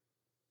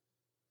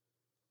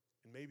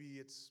 And maybe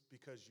it's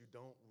because you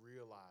don't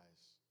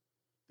realize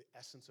the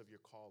essence of your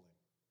calling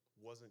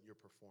wasn't your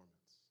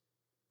performance.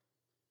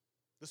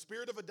 The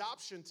spirit of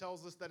adoption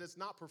tells us that it's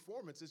not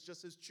performance, it's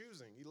just his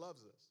choosing. He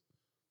loves us.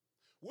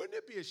 Wouldn't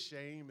it be a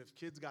shame if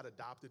kids got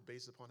adopted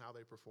based upon how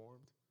they performed?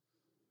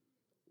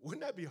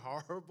 Wouldn't that be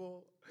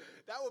horrible?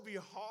 That would be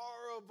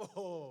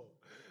horrible.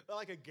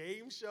 Like a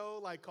game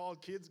show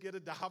called Kids Get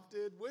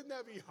Adopted. Wouldn't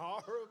that be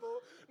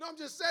horrible? No, I'm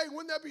just saying,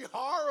 wouldn't that be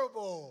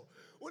horrible?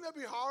 Wouldn't that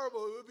be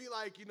horrible? It would be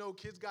like,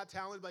 Kids Got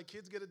Talent,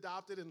 Kids Get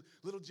Adopted, and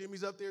little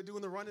Jimmy's up there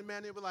doing the Running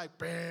Man. They were like,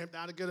 bam,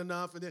 not good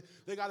enough. And then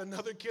they got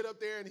another kid up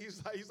there, and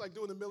he's like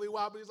doing the Millie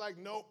Wobble. He's like,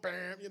 nope,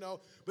 bam,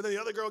 But then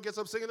the other girl gets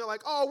up singing. They're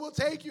like, oh, we'll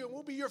take you, and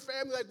we'll be your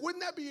family.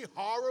 Wouldn't that be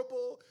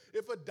horrible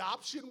if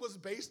adoption was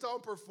based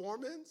on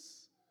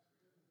performance?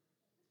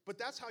 But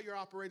that's how you're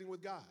operating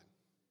with God.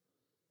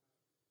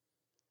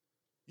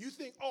 You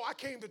think, oh, I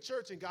came to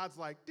church, and God's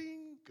like,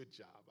 ding, good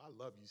job. I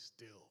love you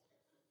still.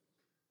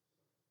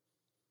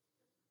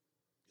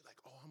 You're like,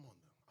 oh, I'm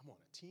on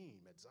a team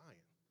at Zion.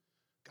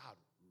 God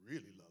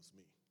really loves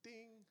me.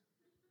 Ding.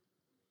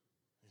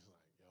 He's like,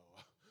 yo,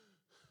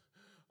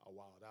 I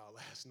wilded out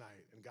last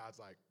night. And God's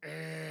like,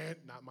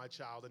 not my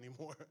child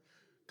anymore.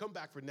 Come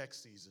back for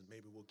next season.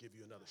 Maybe we'll give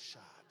you another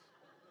shot.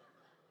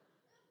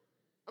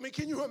 I mean,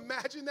 can you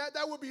imagine that?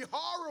 That would be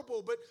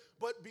horrible.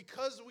 But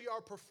because we are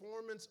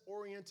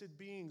performance-oriented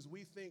beings,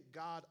 we think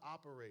God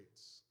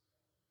operates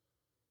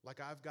like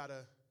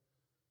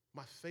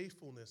my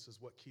faithfulness is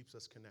what keeps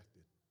us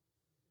connected.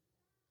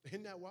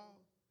 Isn't that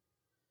wild?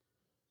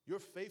 Your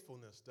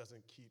faithfulness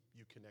doesn't keep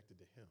you connected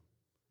to him.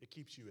 It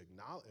keeps you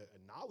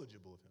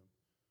knowledgeable of him.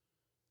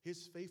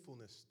 His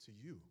faithfulness to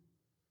you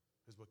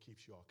is what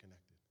keeps you all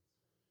connected.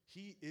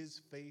 He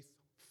is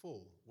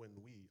faithful when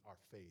we are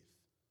faithless.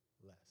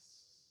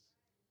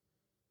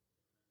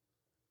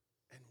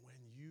 And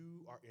when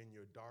you are in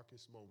your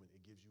darkest moment,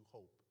 it gives you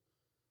hope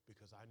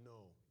because I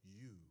know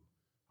you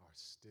are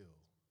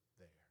still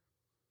there.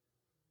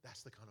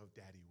 That's the kind of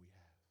daddy we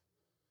have.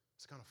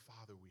 It's the kind of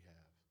father we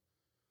have.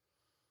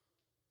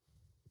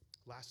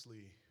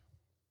 Lastly,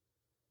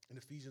 in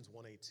Ephesians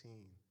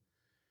 1:18,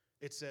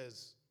 it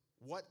says,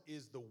 what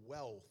is the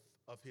wealth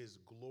of his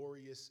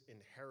glorious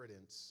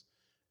inheritance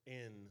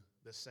in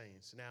the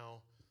saints?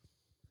 Now,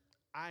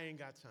 I ain't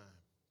got time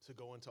to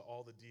go into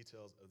all the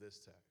details of this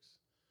text.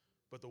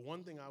 But the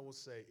one thing I will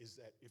say is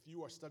that if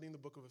you are studying the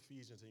book of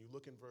Ephesians and you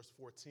look in verse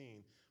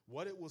 14,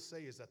 what it will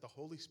say is that the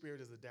Holy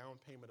Spirit is the down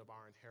payment of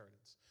our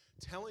inheritance,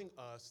 telling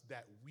us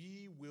that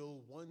we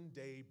will one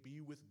day be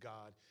with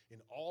God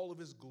in all of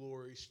his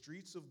glory,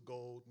 streets of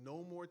gold,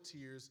 no more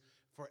tears,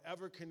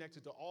 forever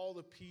connected to all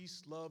the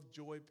peace, love,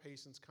 joy,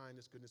 patience,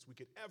 kindness, goodness we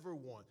could ever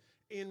want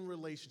in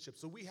relationship.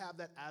 So we have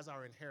that as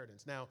our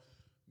inheritance. Now,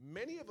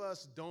 many of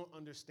us don't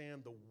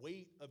understand the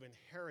weight of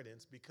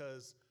inheritance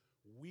because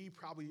we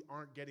probably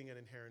aren't getting an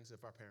inheritance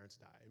if our parents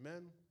die.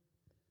 Amen?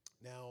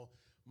 Now,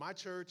 my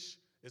church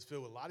is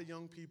filled with a lot of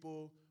young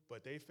people,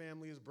 but their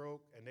family is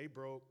broke, and they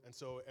broke. And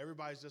so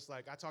everybody's just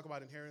like, I talk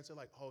about inheritance. They're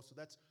like, oh, so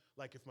that's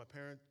like if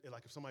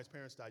somebody's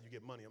parents die, you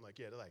get money. I'm like,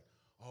 yeah. They're like,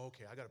 oh,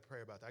 okay, I got to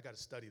pray about that. I got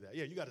to study that.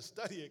 Yeah, you got to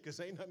study it because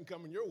ain't nothing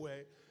coming your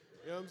way.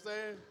 You know what I'm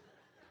saying?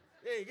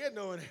 You ain't getting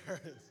no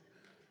inheritance.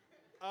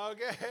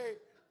 Okay?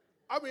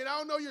 I mean, I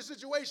don't know your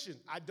situation.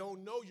 I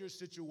don't know your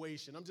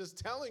situation. I'm just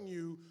telling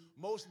you,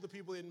 most of the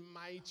people in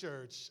my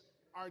church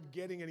aren't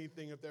getting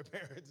anything if their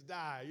parents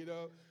die,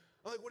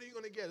 I'm like, what are you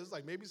going to get? It's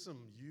like maybe some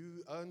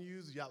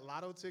unused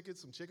lotto tickets,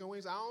 some chicken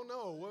wings. I don't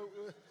know.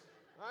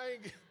 I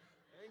ain't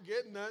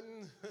getting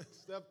nothing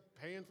except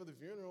paying for the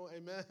funeral.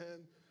 Amen.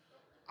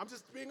 I'm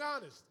just being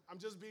honest. I'm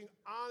just being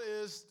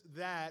honest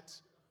that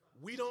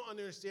we don't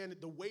understand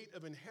the weight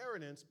of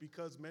inheritance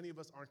because many of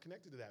us aren't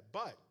connected to that.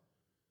 But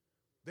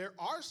there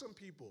are some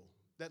people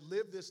that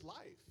live this life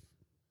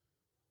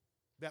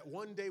that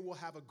one day will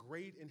have a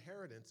great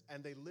inheritance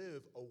and they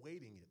live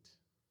awaiting it.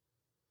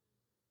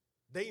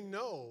 They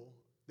know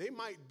they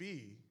might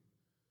be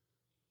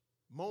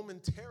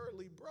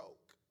momentarily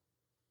broke,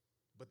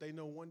 but they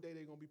know one day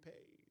they're going to be paid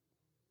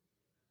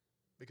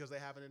because they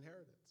have an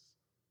inheritance.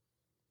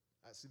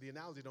 I see the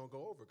analogy don't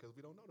go over because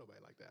we don't know nobody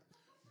like that.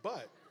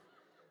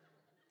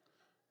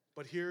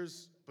 But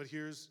here's what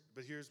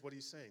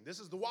he's saying. This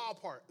is the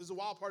wild part. This is the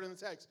wild part in the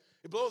text.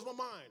 It blows my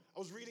mind. I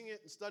was reading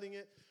it and studying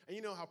it, and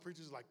you know how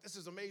preachers are like, this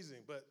is amazing,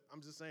 but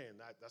I'm just saying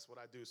that's what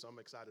I do, so I'm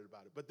excited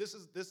about it. But this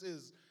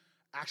is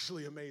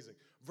Actually amazing.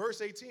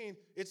 Verse 18,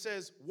 it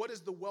says, what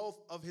is the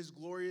wealth of his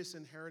glorious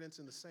inheritance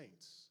in the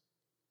saints?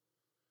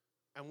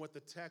 And what the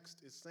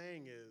text is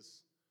saying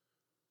is,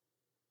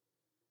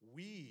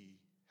 we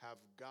have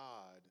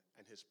God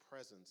and his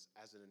presence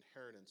as an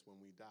inheritance when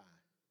we die.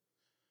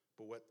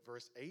 But what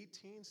verse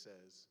 18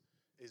 says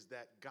is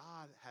that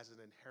God has an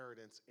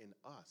inheritance in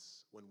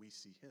us when we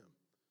see him.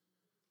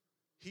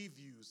 He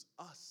views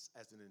us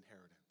as an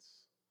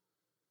inheritance.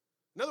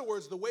 In other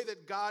words, the way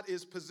that God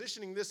is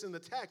positioning this in the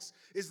text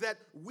is that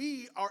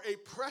we are a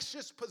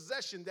precious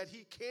possession that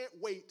he can't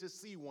wait to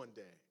see one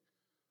day.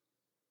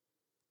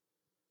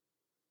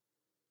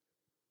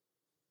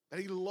 That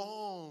he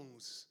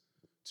longs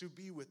to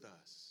be with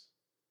us.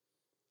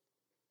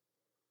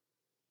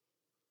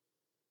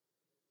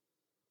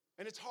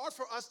 And it's hard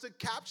for us to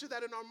capture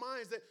that in our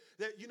minds, that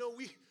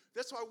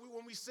that's why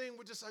when we sing,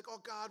 we're just like, oh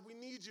God, we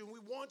need you, and we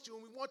want you,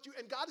 and we want you.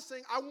 And God is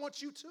saying, I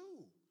want you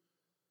too.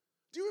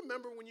 Do you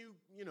remember when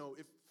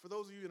if for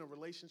those of you in a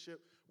relationship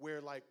where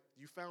like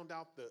you found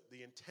out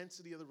the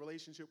intensity of the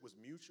relationship was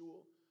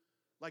mutual?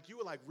 Like you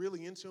were like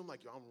really into him,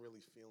 like, yo, I'm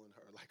really feeling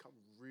her. Like I'm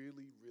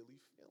really, really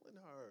feeling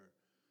her.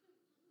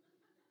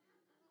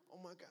 Oh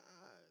my God.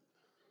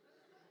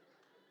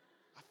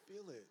 I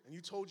feel it. And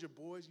you told your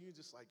boys, you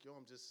just like, yo,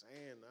 I'm just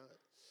saying that.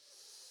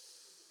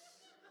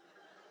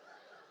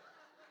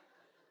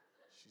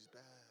 She's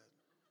bad.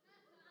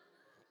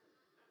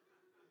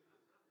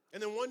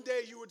 And then one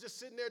day you were just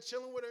sitting there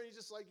chilling with her and you're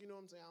just like,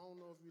 I'm saying, I don't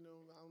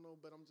know,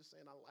 but I'm just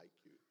saying I like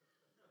you.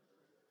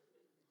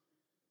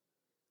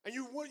 And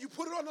you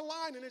put it on the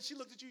line and then she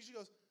looked at you, she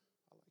goes,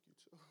 I like you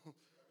too.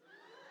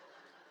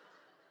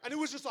 And it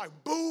was just like,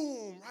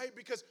 boom, right?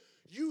 Because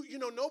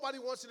nobody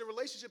wants in a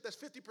relationship that's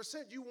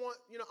 50%. You want,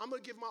 I'm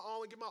going to give my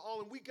all and give my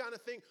all. And we kind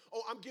of think,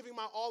 oh, I'm giving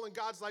my all. And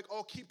God's like,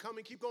 oh, keep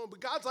coming, keep going.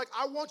 But God's like,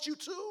 I want you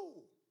too.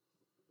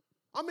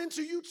 I'm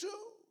into you too.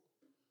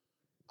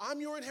 I'm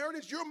your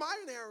inheritance. You're my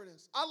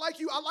inheritance. I like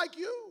you. I like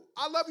you.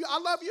 I love you. I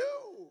love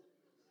you.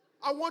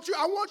 I want you.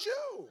 I want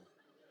you.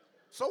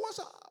 So what's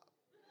up?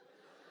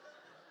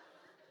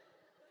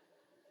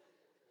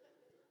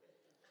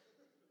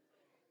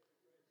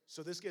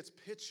 So this gets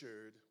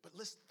pictured, but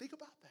let's think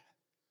about that.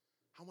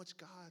 How much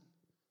God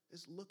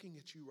is looking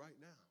at you right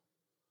now.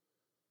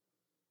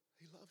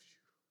 He loves you.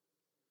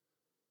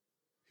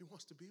 He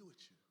wants to be with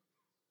you.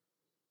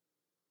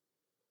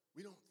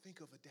 We don't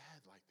think of a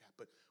dad like that,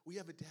 but we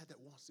have a dad that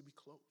wants to be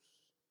close.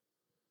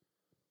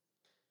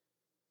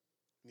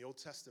 In the Old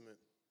Testament,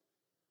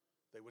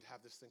 they would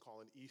have this thing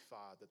called an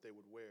ephod that they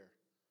would wear.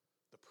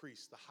 The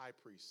priest, the high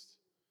priest.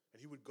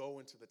 And he would go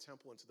into the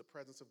temple, into the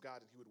presence of God,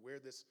 and he would wear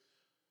this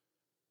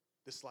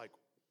like,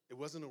 it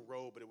wasn't a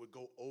robe, but it would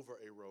go over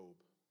a robe.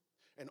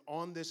 And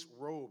on this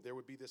robe, there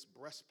would be this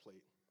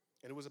breastplate.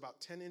 And it was about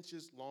 10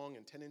 inches long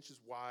and 10 inches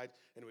wide,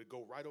 and it would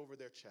go right over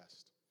their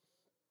chest.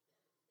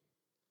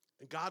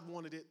 And God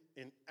wanted it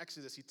in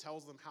Exodus. He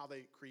tells them how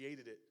they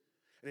created it.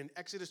 And in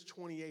Exodus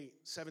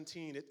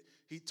 28:17,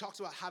 he talks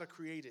about how to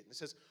create it. And it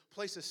says,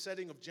 place a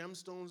setting of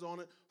gemstones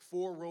on it,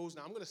 4 rows.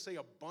 Now, I'm going to say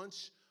a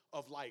bunch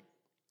of like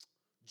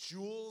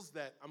jewels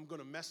that I'm going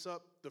to mess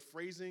up the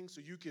phrasing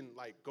so you can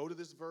like go to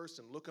this verse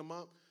and look them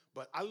up.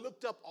 But I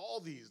looked up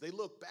all these. They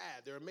look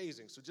bad. They're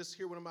amazing. So just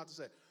hear what I'm about to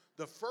say.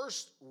 The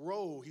first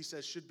row, he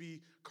says, should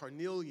be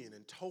carnelian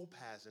and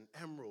topaz and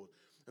emerald.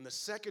 And the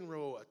second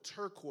row, a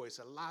turquoise,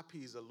 a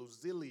lapis, a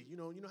luzili. You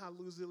know how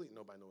luzili?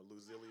 Nobody knows what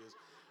luzili is.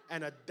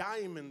 And a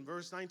diamond,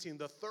 verse 19.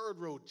 The third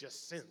row,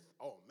 jacinth.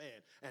 Oh, man.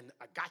 And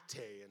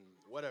agate and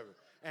whatever.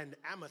 And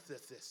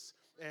amethyst.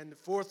 And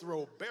fourth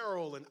row,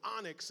 beryl and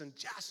onyx and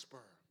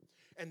jasper.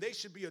 And they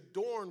should be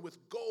adorned with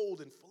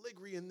gold and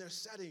filigree in their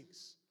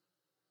settings.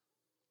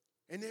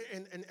 And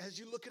as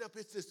you look it up,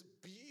 it's this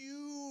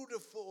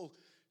beautiful,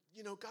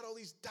 got all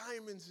these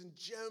diamonds and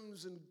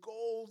gems and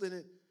gold in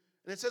it.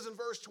 And it says in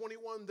verse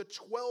 21, the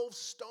 12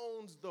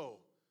 stones, though,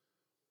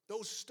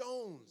 those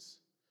stones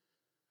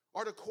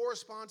are to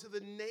correspond to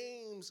the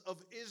names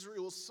of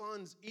Israel's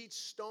sons. Each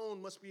stone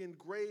must be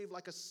engraved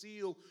like a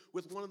seal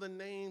with one of the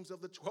names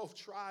of the 12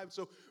 tribes.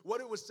 So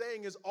what it was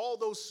saying is all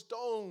those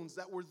stones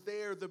that were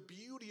there, the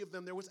beauty of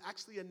them, there was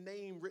actually a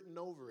name written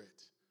over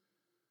it.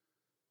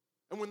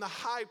 And when the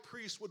high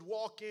priest would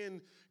walk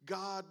in,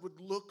 God would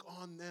look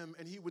on them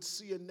and he would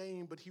see a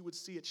name, but he would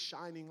see it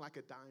shining like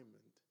a diamond.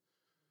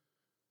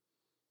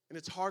 And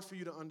it's hard for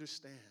you to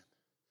understand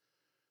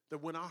that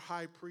when our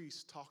high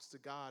priest talks to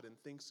God and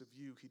thinks of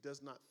you, he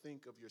does not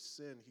think of your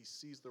sin. He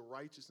sees the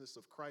righteousness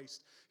of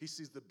Christ. He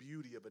sees the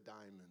beauty of a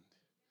diamond.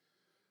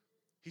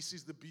 He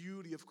sees the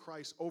beauty of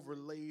Christ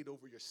overlaid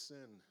over your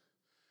sin.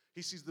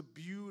 He sees the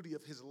beauty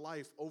of his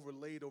life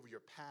overlaid over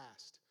your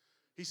past.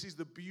 He sees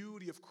the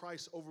beauty of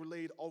Christ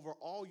overlaid over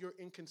all your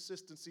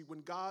inconsistency.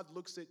 When God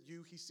looks at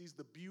you, he sees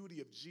the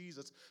beauty of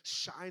Jesus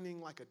shining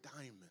like a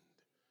diamond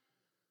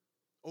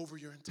over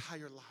your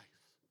entire life.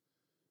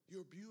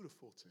 You're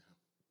beautiful to him.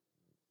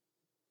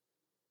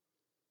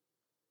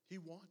 He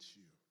wants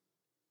you.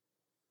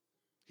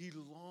 He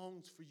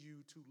longs for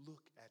you to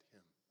look at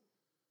him.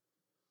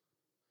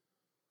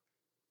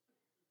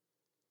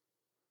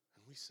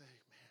 And we say,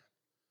 man,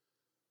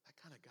 that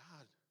kind of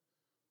God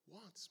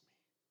wants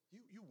me.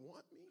 You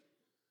want me?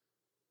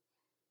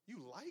 You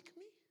like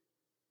me?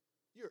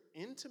 You're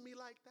into me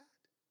like that?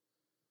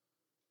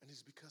 And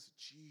it's because of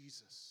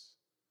Jesus.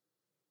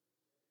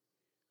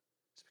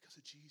 It's because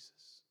of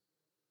Jesus.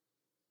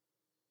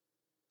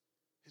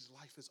 His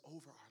life is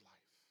over our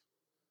life.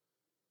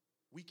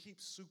 We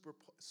keep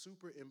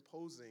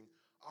superimposing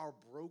our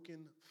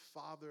broken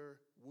father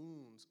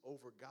wounds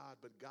over God,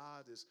 but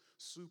God is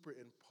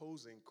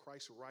superimposing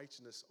Christ's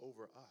righteousness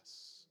over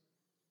us.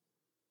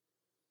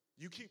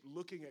 You keep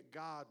looking at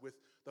God with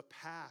the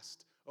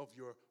past of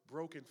your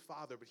broken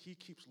father, but he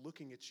keeps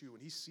looking at you,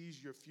 and he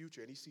sees your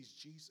future, and he sees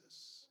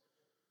Jesus.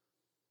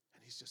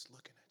 And he's just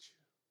looking at you.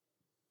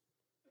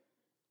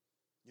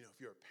 You know, if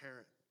you're a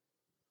parent,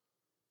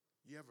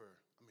 you ever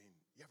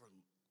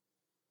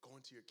go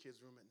into your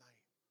kid's room at night?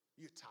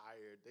 You're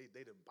tired.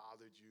 They done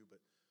bothered you, but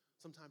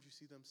sometimes you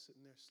see them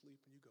sitting there asleep,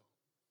 and you go,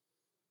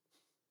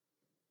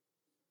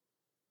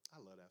 I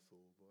love that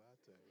fool, boy, I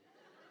tell you.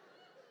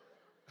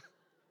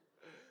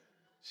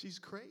 She's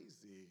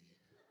crazy,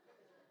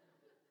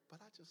 but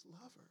I just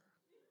love her.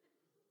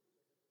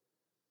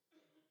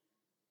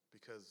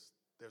 Because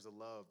there's a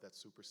love that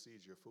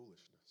supersedes your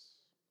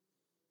foolishness.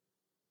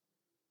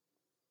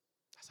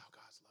 That's how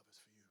God's love is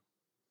for you.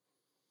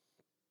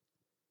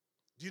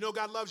 Do you know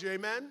God loves you?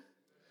 Amen?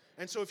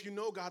 And so if you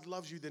know God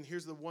loves you, then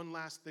here's the one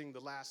last thing, the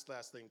last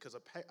thing, because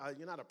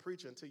you're not a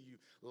preacher until you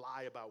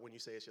lie about when you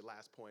say it's your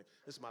last point.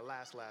 This is my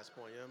last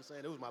point, you know what I'm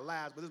saying? It was my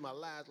last, but this is my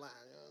last line,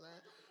 you know what I'm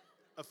saying?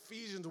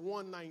 Ephesians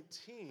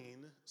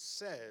 1:19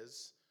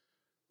 says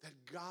that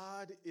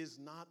God is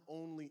not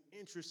only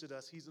interested in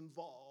us, he's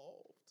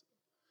involved.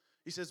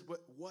 He says, but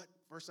what,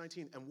 verse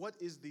 19, and what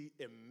is the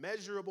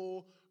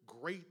immeasurable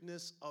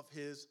greatness of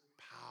his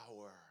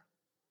power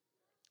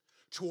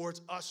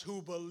towards us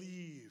who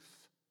believe,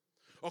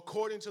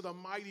 according to the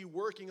mighty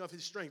working of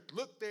his strength.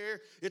 Look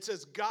there, it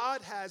says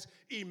God has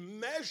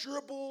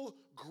immeasurable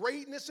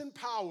greatness and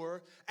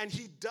power, and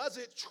he does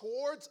it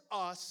towards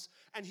us,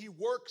 and he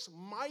works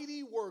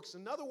mighty works.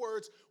 In other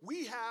words,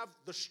 we have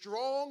the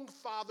strong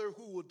Father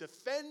who will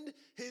defend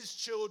his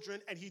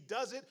children, and he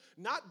does it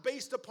not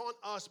based upon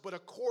us, but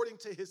according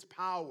to his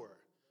power.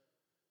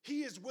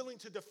 He is willing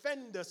to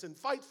defend us and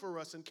fight for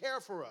us and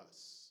care for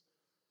us.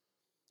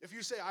 If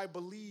you say, I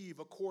believe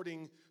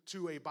according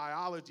to a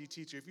biology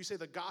teacher, if you say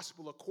the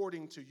gospel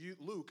according to you,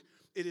 Luke,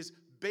 it is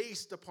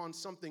based upon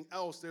something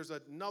else. There's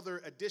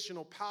another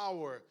additional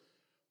power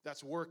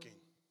that's working.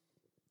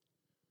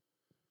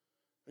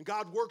 And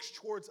God works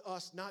towards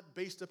us not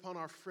based upon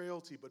our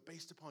frailty, but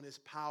based upon his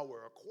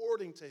power,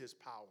 according to his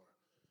power.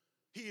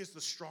 He is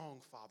the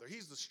strong Father.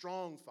 He's the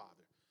strong Father.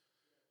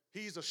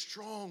 He's a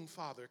strong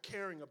Father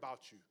caring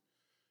about you.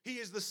 He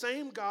is the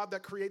same God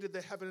that created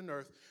the heaven and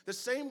earth, the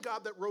same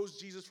God that rose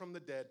Jesus from the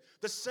dead,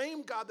 the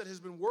same God that has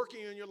been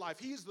working in your life.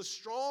 He is the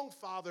strong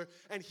Father,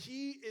 and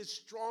he is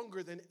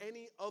stronger than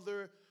any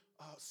other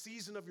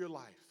season of your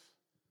life.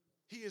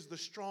 He is the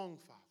strong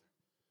Father.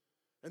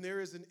 And there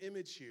is an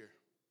image here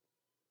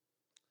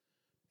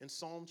in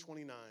Psalm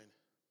 29,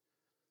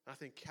 I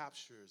think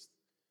captures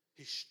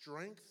his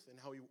strength and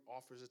how he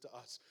offers it to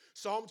us.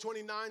 Psalm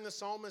 29, the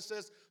psalmist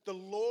says, the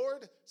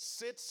Lord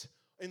sits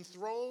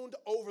enthroned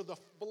over the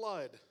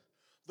flood.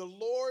 The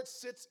Lord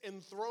sits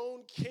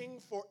enthroned king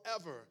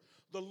forever.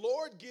 The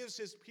Lord gives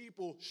his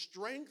people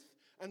strength,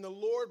 and the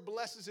Lord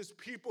blesses his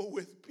people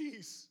with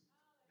peace.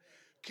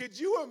 Could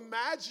you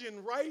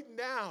imagine right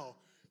now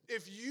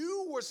if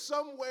you were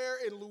somewhere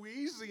in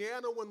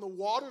Louisiana when the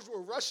waters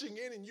were rushing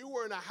in and you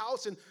were in a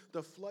house and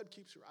the flood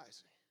keeps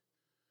rising?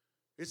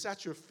 It's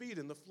at your feet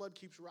and the flood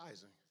keeps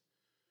rising.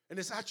 And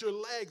it's at your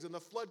legs and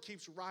the flood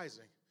keeps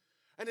rising.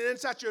 And then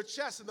it's at your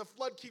chest and the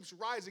flood keeps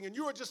rising. And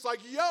you are just like,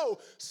 yo,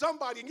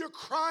 somebody, and you're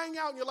crying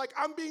out and you're like,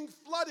 I'm being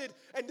flooded.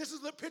 And this is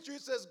the picture. It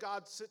says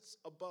God sits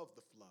above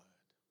the flood.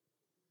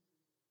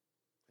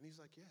 And he's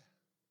like, yeah,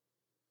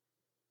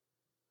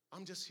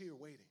 I'm just here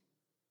waiting.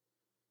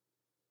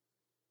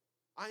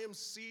 I am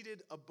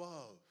seated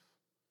above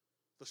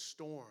the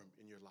storm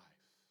in your life.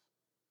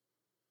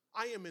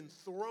 I am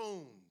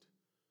enthroned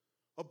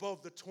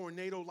above the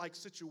tornado-like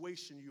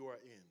situation you are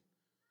in.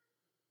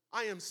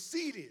 I am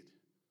seated.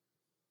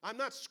 I'm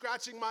not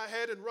scratching my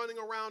head and running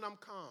around. I'm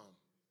calm.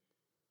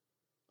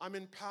 I'm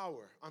in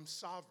power. I'm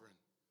sovereign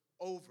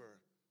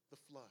over the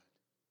flood.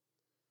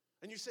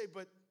 And you say,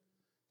 but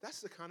that's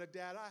the kind of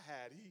dad I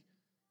had.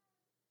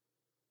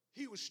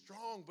 He was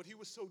strong, but he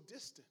was so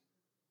distant.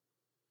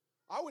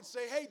 I would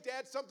say, hey,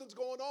 Dad, something's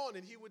going on,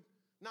 and he would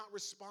not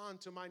respond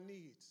to my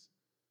needs.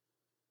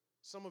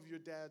 Some of your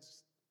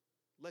dads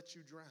let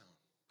you drown,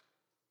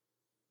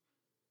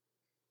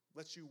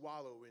 let you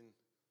wallow in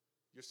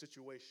your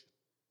situation.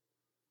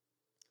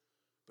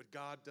 But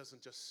God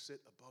doesn't just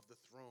sit above the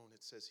throne.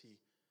 It says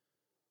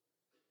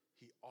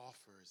he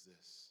offers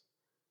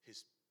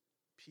his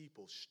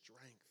people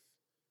strength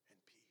and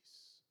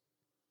peace.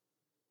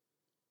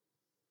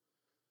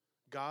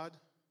 God,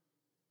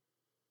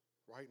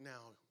 right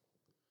now,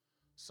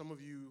 some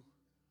of you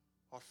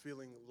are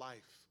feeling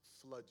life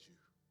flood you.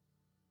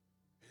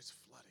 It's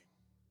flooding.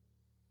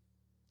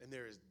 And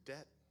there is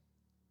debt,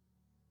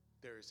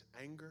 there is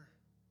anger,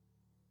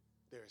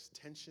 there is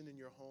tension in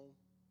your home,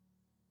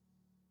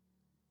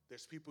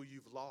 there's people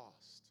you've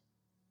lost,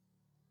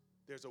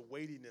 there's a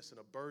weightiness and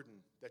a burden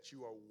that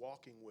you are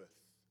walking with,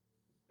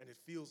 and it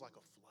feels like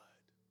a flood.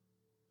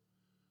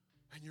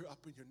 And you're up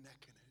in your neck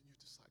in it, and you're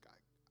just like,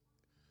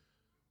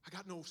 I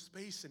got no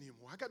space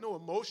anymore. I got no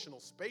emotional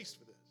space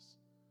for this.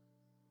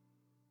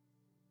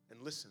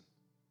 And listen,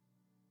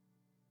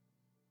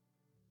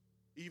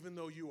 even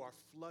though you are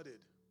flooded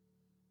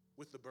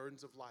with the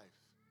burdens of life,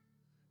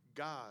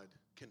 God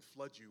can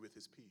flood you with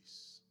his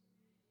peace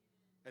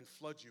and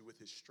flood you with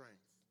his strength.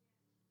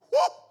 Woo!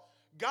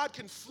 God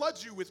can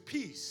flood you with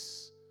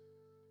peace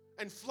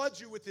and flood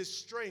you with his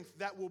strength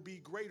that will be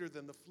greater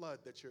than the flood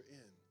that you're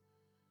in.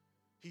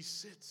 He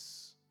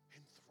sits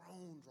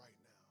enthroned right now.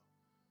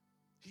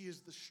 He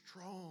is the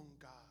strong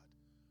God,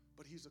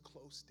 but he's a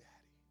close daddy.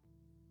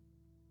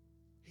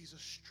 He's a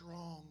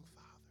strong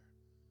father,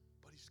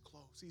 but he's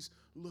close. He's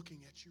looking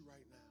at you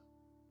right now.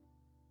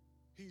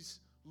 He's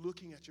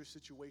looking at your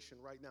situation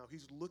right now.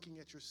 He's looking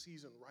at your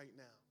season right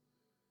now.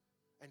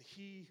 And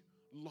he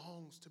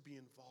longs to be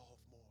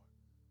involved more.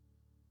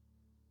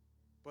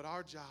 But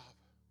our job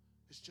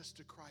is just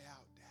to cry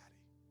out,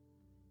 Daddy.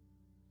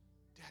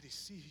 Daddy,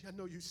 see, I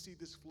know you see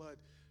this flood.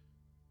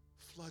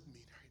 Flood me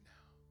right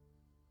now.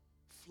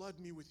 Flood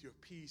me with your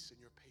peace and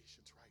your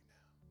patience right now.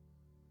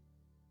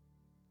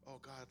 Oh,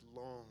 God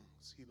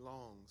longs, he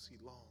longs, he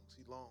longs,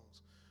 he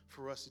longs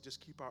for us to just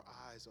keep our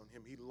eyes on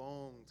him. He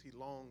longs, he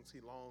longs,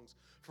 he longs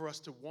for us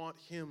to want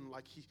him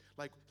like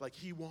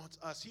he wants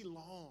us. He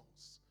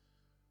longs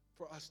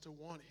for us to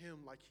want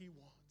him like he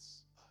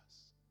wants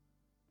us.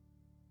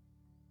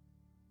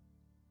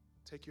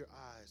 Take your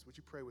eyes, would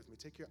you pray with me?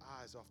 Take your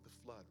eyes off the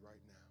flood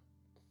right now.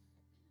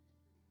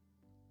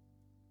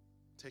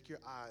 Take your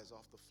eyes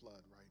off the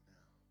flood right now.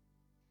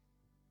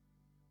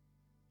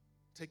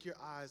 Take your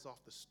eyes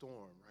off the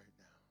storm right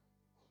now.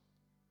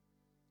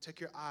 Take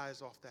your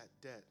eyes off that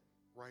debt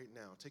right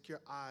now. Take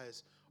your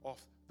eyes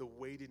off the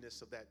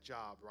weightiness of that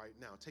job right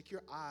now. Take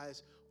your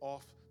eyes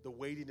off the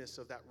weightiness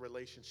of that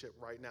relationship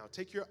right now.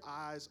 Take your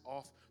eyes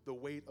off the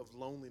weight of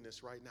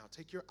loneliness right now.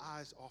 Take your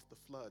eyes off the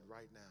flood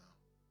right now.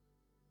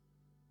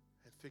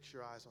 And fix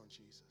your eyes on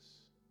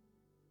Jesus.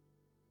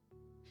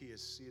 He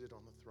is seated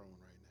on the throne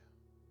right now.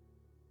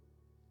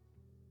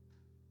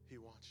 He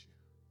wants you.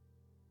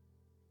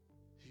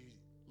 He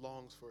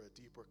longs for a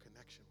deeper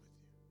connection with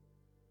you.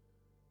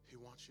 He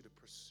wants you to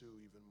pursue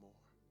even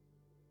more,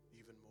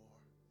 even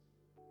more,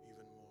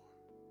 even more.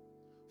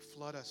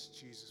 Flood us,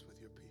 Jesus, with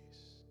your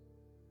peace.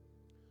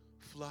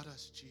 Flood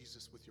us,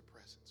 Jesus, with your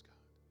presence, God.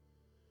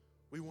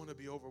 We want to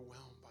be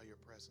overwhelmed by your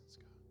presence,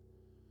 God.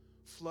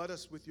 Flood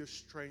us with your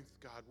strength,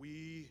 God.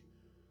 We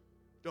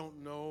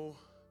don't know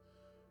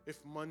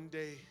if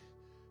Monday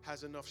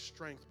has enough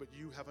strength, but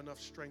you have enough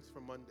strength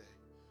for Monday.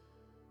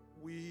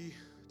 We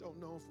don't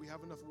know if we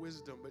have enough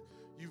wisdom, but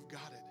you've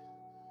got it.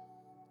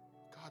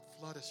 God,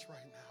 flood us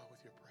right now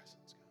with your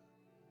presence, God.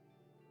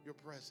 Your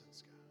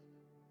presence, God.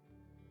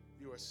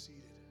 You are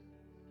seated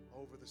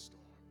over the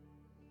storm,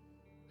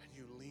 and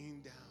you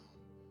lean down,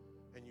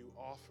 and you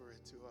offer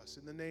it to us.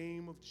 In the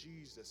name of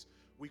Jesus,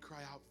 we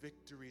cry out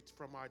victory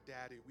from our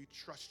daddy. We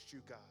trust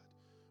you, God.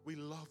 We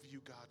love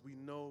you, God. We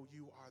know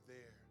you are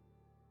there.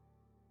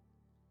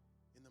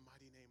 In the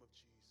mighty name of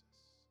Jesus.